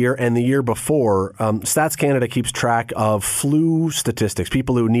last year and the year before, Stats Canada keeps track of flu statistics,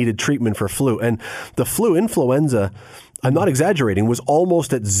 people who needed treatment for flu. And the flu influenza, I'm not exaggerating, was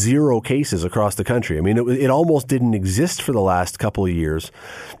almost at 0 cases across the country. I mean, it almost didn't exist for the last couple of years.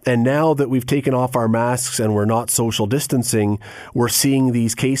 And now that we've taken off our masks and we're not social distancing, we're seeing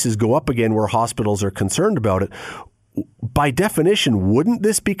these cases go up again where hospitals are concerned about it. By definition, wouldn't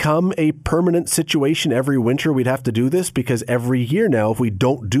this become a permanent situation every winter? We'd have to do this because every year now, if we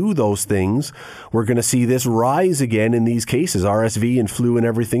don't do those things, we're going to see this rise again in these cases, RSV and flu and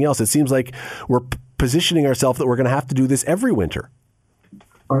everything else. It seems like we're positioning ourselves that we're going to have to do this every winter.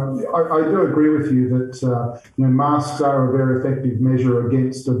 I do agree with you that masks are a very effective measure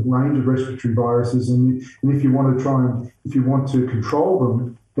against a range of respiratory viruses, and if you want to control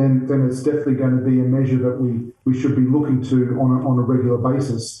them, then it's definitely going to be a measure that we should be looking to on a regular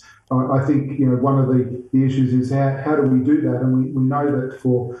basis. I think one of the issues is how do we do that, and we know that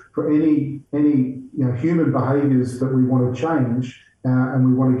for any human behaviours that we want to change. And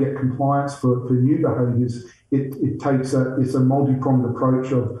we want to get compliance for new behaviours. It takes it's a multi-pronged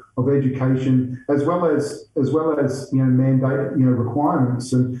approach of education as well as mandate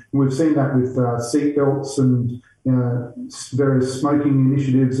requirements, and we've seen that with seatbelts and various smoking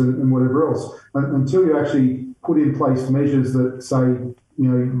initiatives and whatever else. Until you actually put in place measures that say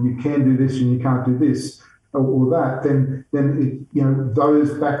you can do this and you can't do this, or that, then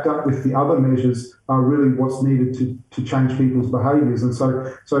those backed up with the other measures are really what's needed to change people's behaviours. And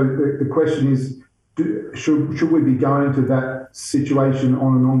so the question is, should we be going to that situation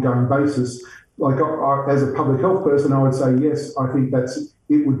on an ongoing basis? Like as a public health person, I would say yes. I think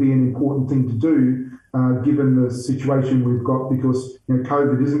it would be an important thing to do, given the situation we've got, because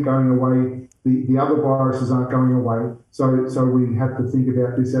COVID isn't going away. The other viruses aren't going away. So we have to think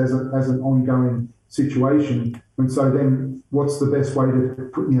about this as an ongoing situation, and so then what's the best way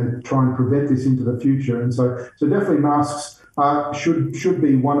to try and prevent this into the future? And so definitely masks should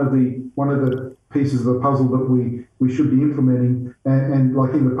be one of the pieces of the puzzle that we should be implementing. And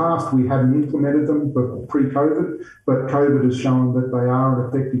like in the past, we hadn't implemented them pre-COVID, but COVID has shown that they are an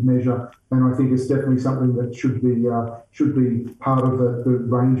effective measure, and I think it's definitely something that should be part of the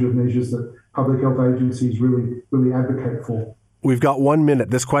range of measures that public health agencies really advocate for. We've got 1 minute.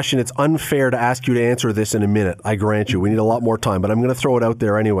 This question, it's unfair to ask you to answer this in a minute. I grant you. We need a lot more time, but I'm going to throw it out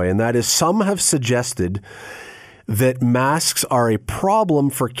there anyway. And that is, some have suggested that masks are a problem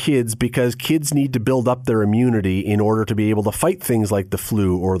for kids because kids need to build up their immunity in order to be able to fight things like the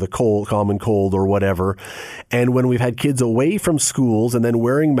flu or the common cold or whatever. And when we've had kids away from schools and then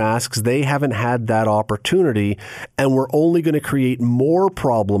wearing masks, they haven't had that opportunity. And we're only going to create more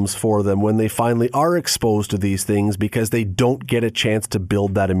problems for them when they finally are exposed to these things because they don't get a chance to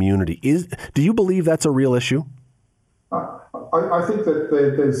build that immunity. Do you believe that's a real issue? I think that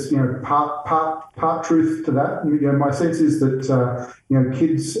there's part truth to that. My sense is that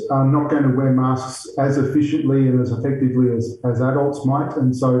kids are not going to wear masks as efficiently and as effectively as adults might,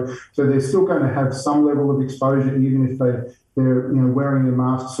 and so they're still going to have some level of exposure, even if they're wearing their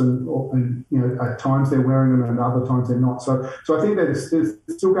masks and at times they're wearing them and other times they're not. So I think that it's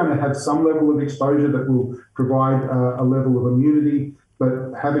still going to have some level of exposure that will provide a level of immunity,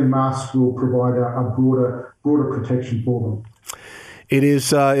 but having masks will provide a broader protection for them. It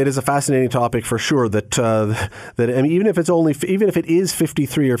is a fascinating topic for sure. That I mean, even if it is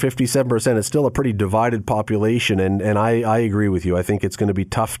 53 or 57%, it's still a pretty divided population. And I agree with you. I think it's going to be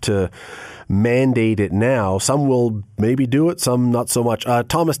tough to mandate it now. Some will maybe do it, some not so much.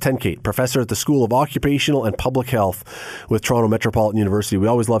 Thomas Tenkate, professor at the School of Occupational and Public Health with Toronto Metropolitan University. We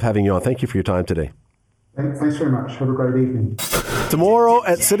always love having you on. Thank you for your time today. Thanks very much. Have a great evening. Tomorrow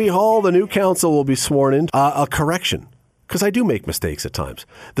at City Hall, the new council will be sworn in. A correction, because I do make mistakes at times.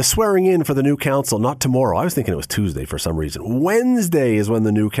 The swearing in for the new council, not tomorrow. I was thinking it was Tuesday for some reason. Wednesday is when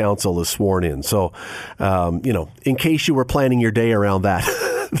the new council is sworn in. So, in case you were planning your day around that,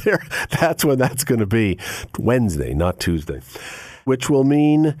 that's when that's going to be. Wednesday, not Tuesday. Which will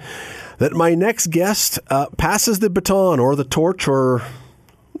mean that my next guest passes the baton or the torch or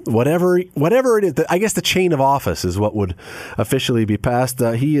whatever it is. I guess the chain of office is what would officially be passed.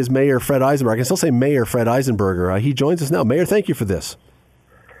 He is Mayor Fred Eisenberger. I can still say Mayor Fred Eisenberger. He joins us now. Mayor, thank you for this.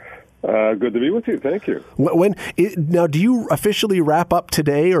 Good to be with you. Thank you. Now, do you officially wrap up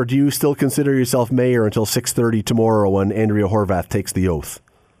today, or do you still consider yourself mayor until 6:30 tomorrow when Andrea Horwath takes the oath?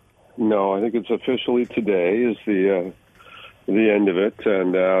 No, I think it's officially today is the end of it,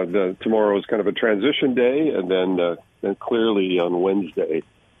 and tomorrow is kind of a transition day, and then clearly on Wednesday,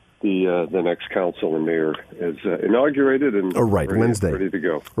 the next council and mayor is inaugurated and Wednesday, ready to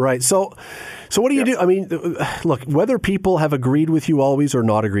go. Right. So what do you do? I mean, look, whether people have agreed with you always or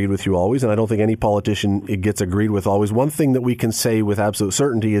not agreed with you always, and I don't think any politician gets agreed with always, one thing that we can say with absolute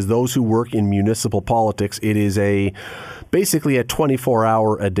certainty is those who work in municipal politics, it is basically a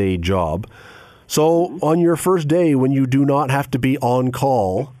 24-hour-a-day job. So on your first day, when you do not have to be on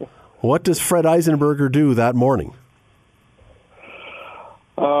call, what does Fred Eisenberger do that morning?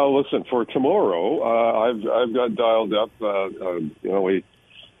 Listen, for tomorrow, I've got dialed up, an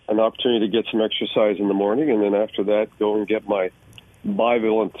opportunity to get some exercise in the morning, and then after that, go and get my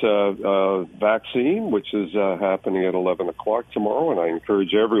bivalent vaccine, which is happening at 11 o'clock tomorrow, and I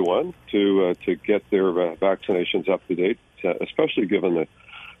encourage everyone to get their vaccinations up to date, especially given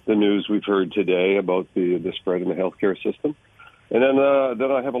the news we've heard today about the spread in the healthcare system. And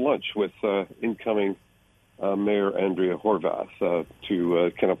then I have a lunch with incoming Mayor Andrea Horwath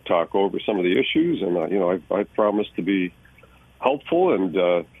to kind of talk over some of the issues, and I promise to be helpful and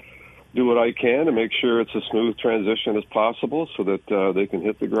do what I can to make sure it's a smooth transition as possible so that they can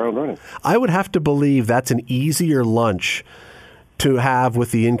hit the ground running. I would have to believe that's an easier lunch to have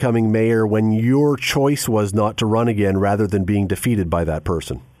with the incoming mayor when your choice was not to run again rather than being defeated by that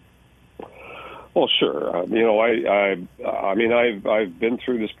person. Well, sure. I've been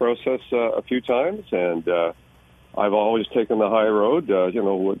through this process a few times, and I've always taken the high road.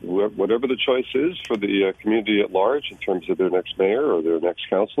 Whatever the choice is for the community at large in terms of their next mayor or their next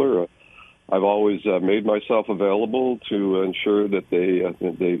councillor, I've always made myself available to ensure that they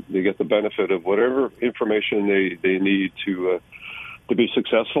get the benefit of whatever information they need to be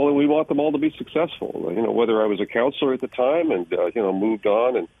successful, and we want them all to be successful. Whether I was a councillor at the time and moved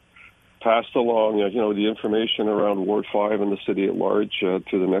on and passed along, the information around Ward 5 and the city at large to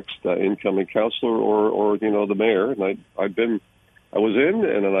the next incoming councillor or the mayor. And I was in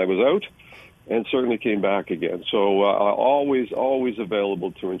and then I was out and certainly came back again. So always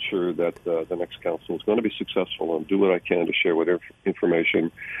available to ensure that the next council is going to be successful and do what I can to share whatever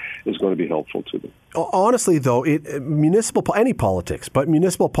information is going to be helpful to them. Honestly, though, any politics, but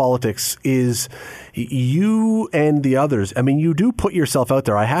municipal politics is you and the others. I mean, you do put yourself out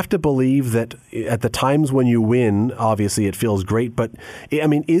there. I have to believe that at the times when you win, obviously it feels great. But I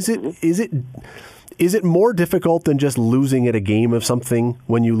mean, is it more difficult than just losing at a game of something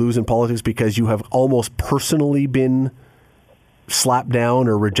when you lose in politics because you have almost personally been slapped down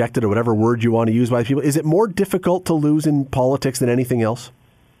or rejected or whatever word you want to use by people? Is it more difficult to lose in politics than anything else?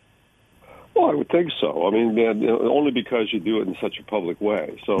 Well, I would think so. I mean, only because you do it in such a public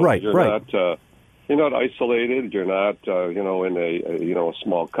way. So you're not isolated. You're not, in a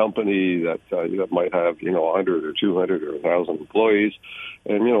small company that might have 100 or 200 or 1,000 employees.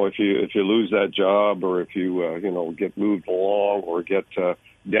 And if you lose that job or if you get moved along or get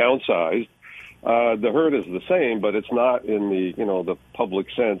downsized, The hurt is the same, but it's not in the the public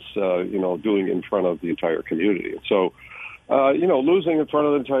sense. Doing it in front of the entire community. And so, losing in front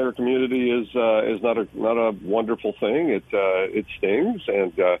of the entire community is not a wonderful thing. It stings,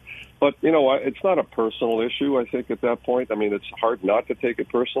 but it's not a personal issue. I think at that point, I mean, it's hard not to take it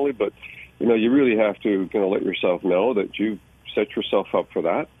personally, but you really have to let yourself know that you set yourself up for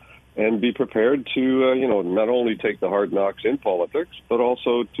that. And be prepared to, not only take the hard knocks in politics, but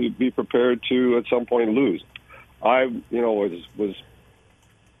also to be prepared to, at some point, lose. I, was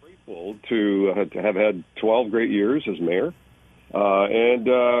grateful to have had 12 great years as mayor, and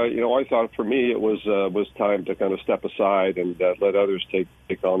I thought for me it was time to kind of step aside and let others take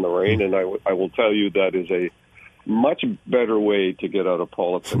on the reign. And I will tell you that is a much better way to get out of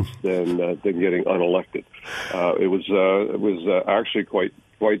politics than getting unelected. It was actually quite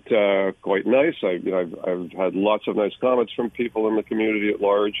nice. I've had lots of nice comments from people in the community at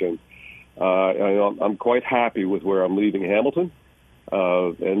large, and I'm quite happy with where I'm leaving Hamilton.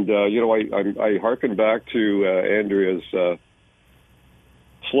 I hearken back to Andrea's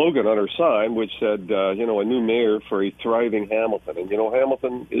slogan on her sign, which said, a new mayor for a thriving Hamilton. And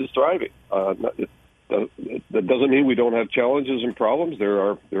Hamilton is thriving. That doesn't mean we don't have challenges and problems. There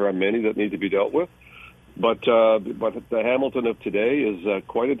are many that need to be dealt with. But the Hamilton of today is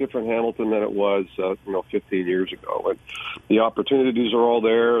quite a different Hamilton than it was 15 years ago. And the opportunities are all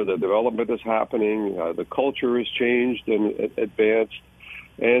there. The development is happening. The culture has changed and advanced.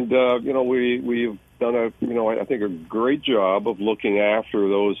 And we've done I think a great job of looking after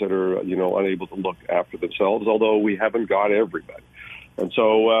those that are unable to look after themselves. Although we haven't got everybody. And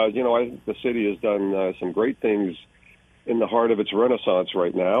so I think the city has done some great things in the heart of its renaissance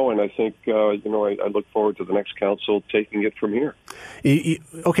right now, and I think I look forward to the next council taking it from here.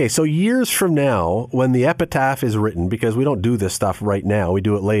 Okay, so years from now, when the epitaph is written, because we don't do this stuff right now, we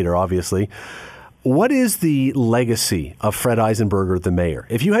do it later, obviously, what is the legacy of Fred Eisenberger, the mayor?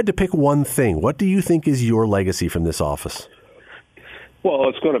 If you had to pick one thing, what do you think is your legacy from this office? Well,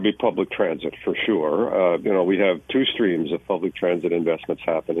 it's going to be public transit for sure. We have two streams of public transit investments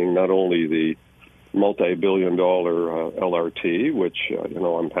happening, not only the multi-billion-dollar LRT, which,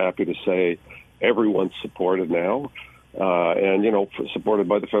 I'm happy to say everyone's supported now, and, supported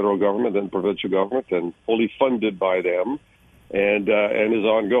by the federal government and provincial government and fully funded by them and is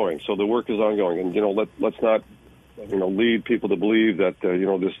ongoing. So the work is ongoing. And, let's not, lead people to believe that,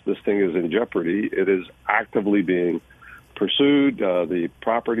 this thing is in jeopardy. It is actively being pursued. The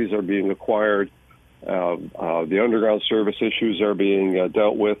properties are being acquired. The underground service issues are being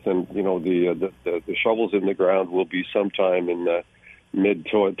dealt with, and the shovels in the ground will be sometime in mid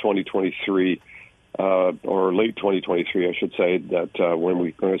 2023 or late 2023, I should say. That when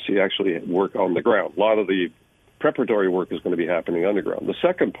we're going to see actually work on the ground. A lot of the preparatory work is going to be happening underground. The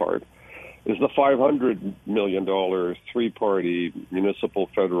second part is the $500 million three-party municipal,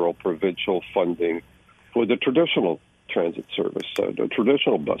 federal, provincial funding for the traditional transit service, the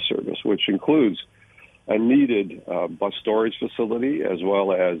traditional bus service, which includes a needed bus storage facility as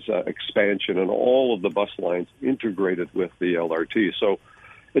well as expansion in all of the bus lines integrated with the LRT. So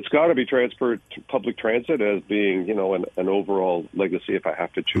it's got to be transferred to public transit as being, an overall legacy if I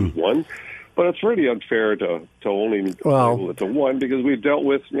have to choose one. But it's really unfair to only label it to one, because we've dealt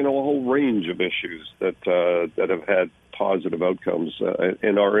with, a whole range of issues that have had positive outcomes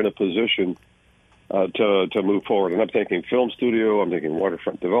and are in a position to move forward. And I'm thinking film studio, I'm thinking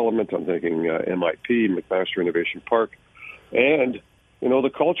waterfront development, I'm thinking MIP, McMaster Innovation Park, and, the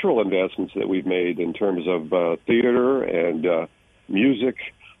cultural investments that we've made in terms of theater and music,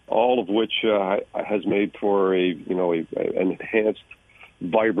 all of which has made for an enhanced,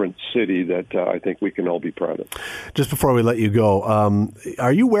 vibrant city that I think we can all be proud of. Just before we let you go,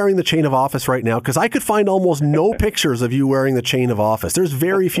 are you wearing the chain of office right now? Because I could find almost no pictures of you wearing the chain of office. There's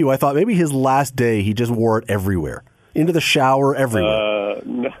very few. I thought maybe his last day he just wore it everywhere, into the shower, everywhere.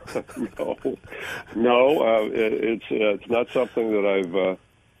 No. It's not something that I've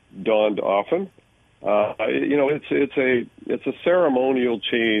donned often. It's a ceremonial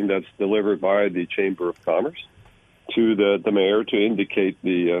chain that's delivered by the Chamber of Commerce to the mayor to indicate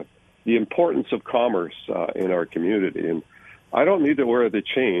the importance of commerce in our community. And I don't need to wear the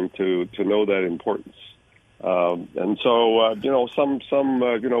chain to know that importance. And so, some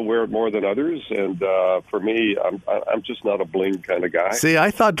wear it more than others. And for me, I'm just not a bling kind of guy. See,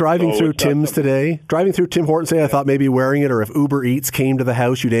 I thought driving through Tim Hortons today, I thought maybe wearing it, or if Uber Eats came to the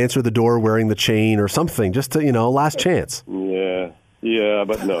house, you'd answer the door wearing the chain or something, just to, last chance. Yeah,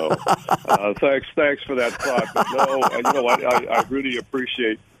 but no. Thanks for that thought. But no, you know what? I really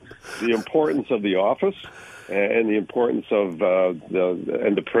appreciate the importance of the office and the importance of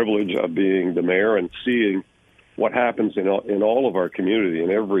the privilege of being the mayor and seeing what happens in all of our community in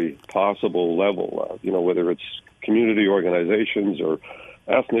every possible level, whether it's community organizations or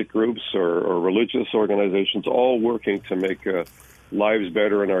ethnic groups or religious organizations, all working to make lives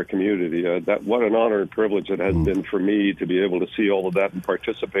better in our community. What an honor and privilege it has been for me to be able to see all of that and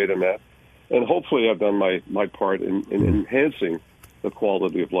participate in that. And hopefully I've done my part in enhancing the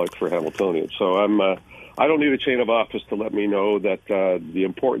quality of life for Hamiltonians. So I don't need a chain of office to let me know that the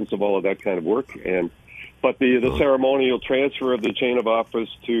importance of all of that kind of work. But the ceremonial transfer of the chain of office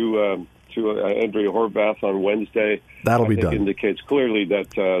to Andrea Horvath on Wednesday, that'll be done. Indicates clearly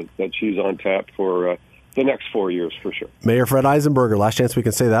that she's on tap for the next 4 years for sure. Mayor Fred Eisenberger, last chance we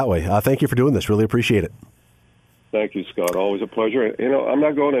can say that way. Thank you for doing this. Really appreciate it. Thank you, Scott. Always a pleasure. I'm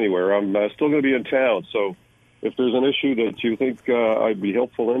not going anywhere. I'm still going to be in town. So if there's an issue that you think I'd be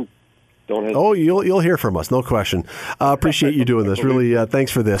helpful in, don't hesitate. Oh, you'll hear from us, no question. Appreciate you doing this. Really,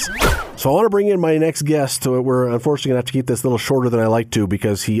 thanks for this. So I want to bring in my next guest. We're unfortunately going to have to keep this a little shorter than I like to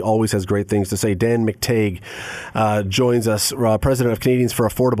because he always has great things to say. Dan McTeague joins us, President of Canadians for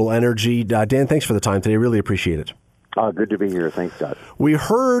Affordable Energy. Dan, thanks for the time today. Really appreciate it. Good to be here. Thanks, Scott. We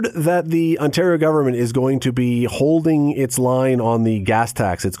heard that the Ontario government is going to be holding its line on the gas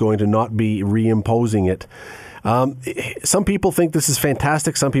tax. It's going to not be reimposing it. Some people think this is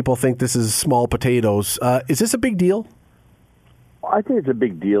fantastic. Some people think this is small potatoes. Is this a big deal? I think it's a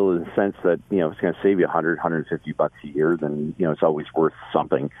big deal in the sense that, it's going to save you $100, $150 a year, then, it's always worth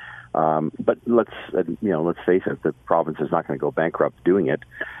something. But let's face it, the province is not going to go bankrupt doing it.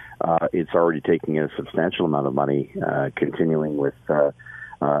 It's already taking a substantial amount of money, continuing with an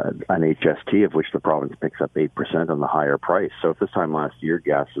HST, of which the province picks up 8% on the higher price. So if this time last year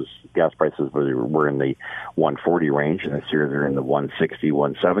gas prices were in the 140 range, and this year they're in the 160,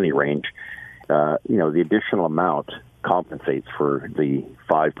 170 range, the additional amount compensates for the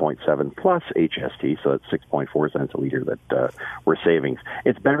 5.7 plus HST, so that's 6.4 cents a liter that we're saving.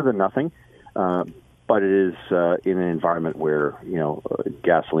 It's better than nothing. But it is in an environment where,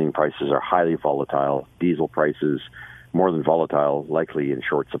 gasoline prices are highly volatile, diesel prices more than volatile, likely in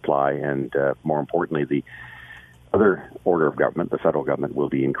short supply, and more importantly, the other order of government, the federal government, will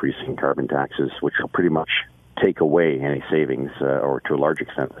be increasing carbon taxes, which will pretty much take away any savings, or to a large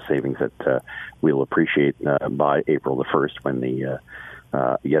extent the savings that we'll appreciate by April the 1st when the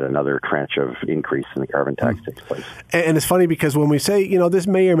yet another tranche of increase in the carbon tax takes place. And it's funny because when we say, this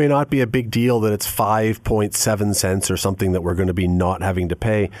may or may not be a big deal, that it's 5.7 cents or something that we're going to be not having to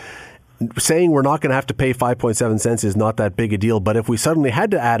pay, saying we're not going to have to pay 5.7 cents is not that big a deal. But if we suddenly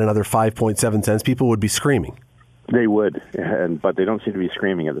had to add another 5.7 cents, people would be screaming. They would, but they don't seem to be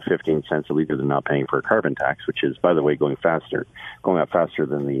screaming at the 15 cents a liter they're not paying for a carbon tax, which is, by the way, going up faster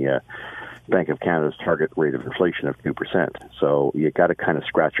than the Bank of Canada's target rate of inflation of 2%. So you got to kind of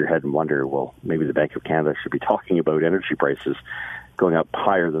scratch your head and wonder, well, maybe the Bank of Canada should be talking about energy prices going up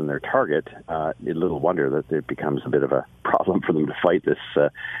higher than their target. Little wonder that it becomes a bit of a problem for them to fight this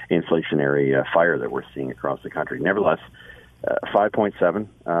inflationary fire that we're seeing across the country. Nevertheless, 5.7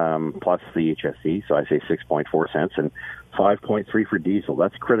 plus the HSE, so I say 6.4 cents, and 5.3 for diesel.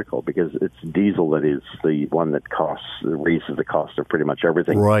 That's critical because it's diesel that is the one that raises the cost of pretty much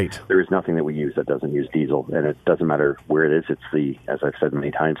everything. Right. There is nothing that we use that doesn't use diesel, and it doesn't matter where it is. It's as I've said many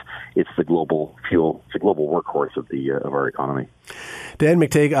times, it's the global fuel, it's the global workhorse of our economy. Dan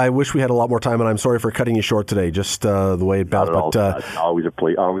McTeague, I wish we had a lot more time, and I'm sorry for cutting you short today, just the way it bounced. But always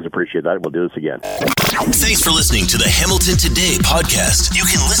appreciate that. We'll do this again. Thanks for listening to the Hamilton Today podcast. You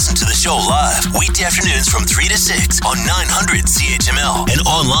can listen to the show live weekday afternoons from 3 to 6 on 900 CHML and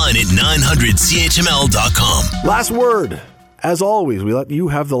online at 900CHML.com. Last word. As always, we let you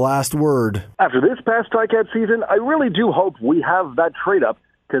have the last word. After this past Ticats season, I really do hope we have that trade up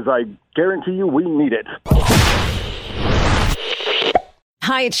because I guarantee you we need it.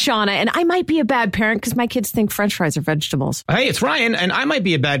 Hi, it's Shauna, and I might be a bad parent because my kids think French fries are vegetables. Hey, it's Ryan, and I might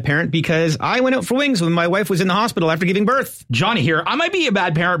be a bad parent because I went out for wings when my wife was in the hospital after giving birth. Johnny here. I might be a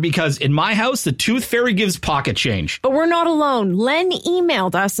bad parent because in my house, the tooth fairy gives pocket change. But we're not alone. Len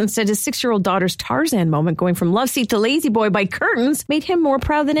emailed us and said his 6-year-old daughter's Tarzan moment going from love seat to lazy boy by curtains made him more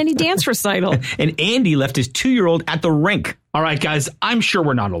proud than any dance recital. And Andy left his 2-year-old at the rink. All right, guys, I'm sure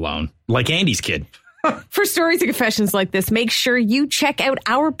we're not alone. Like Andy's kid. For stories and confessions like this, make sure you check out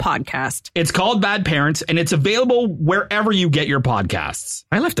our podcast. It's called Bad Parents, and it's available wherever you get your podcasts.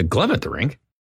 I left a glove at the rink.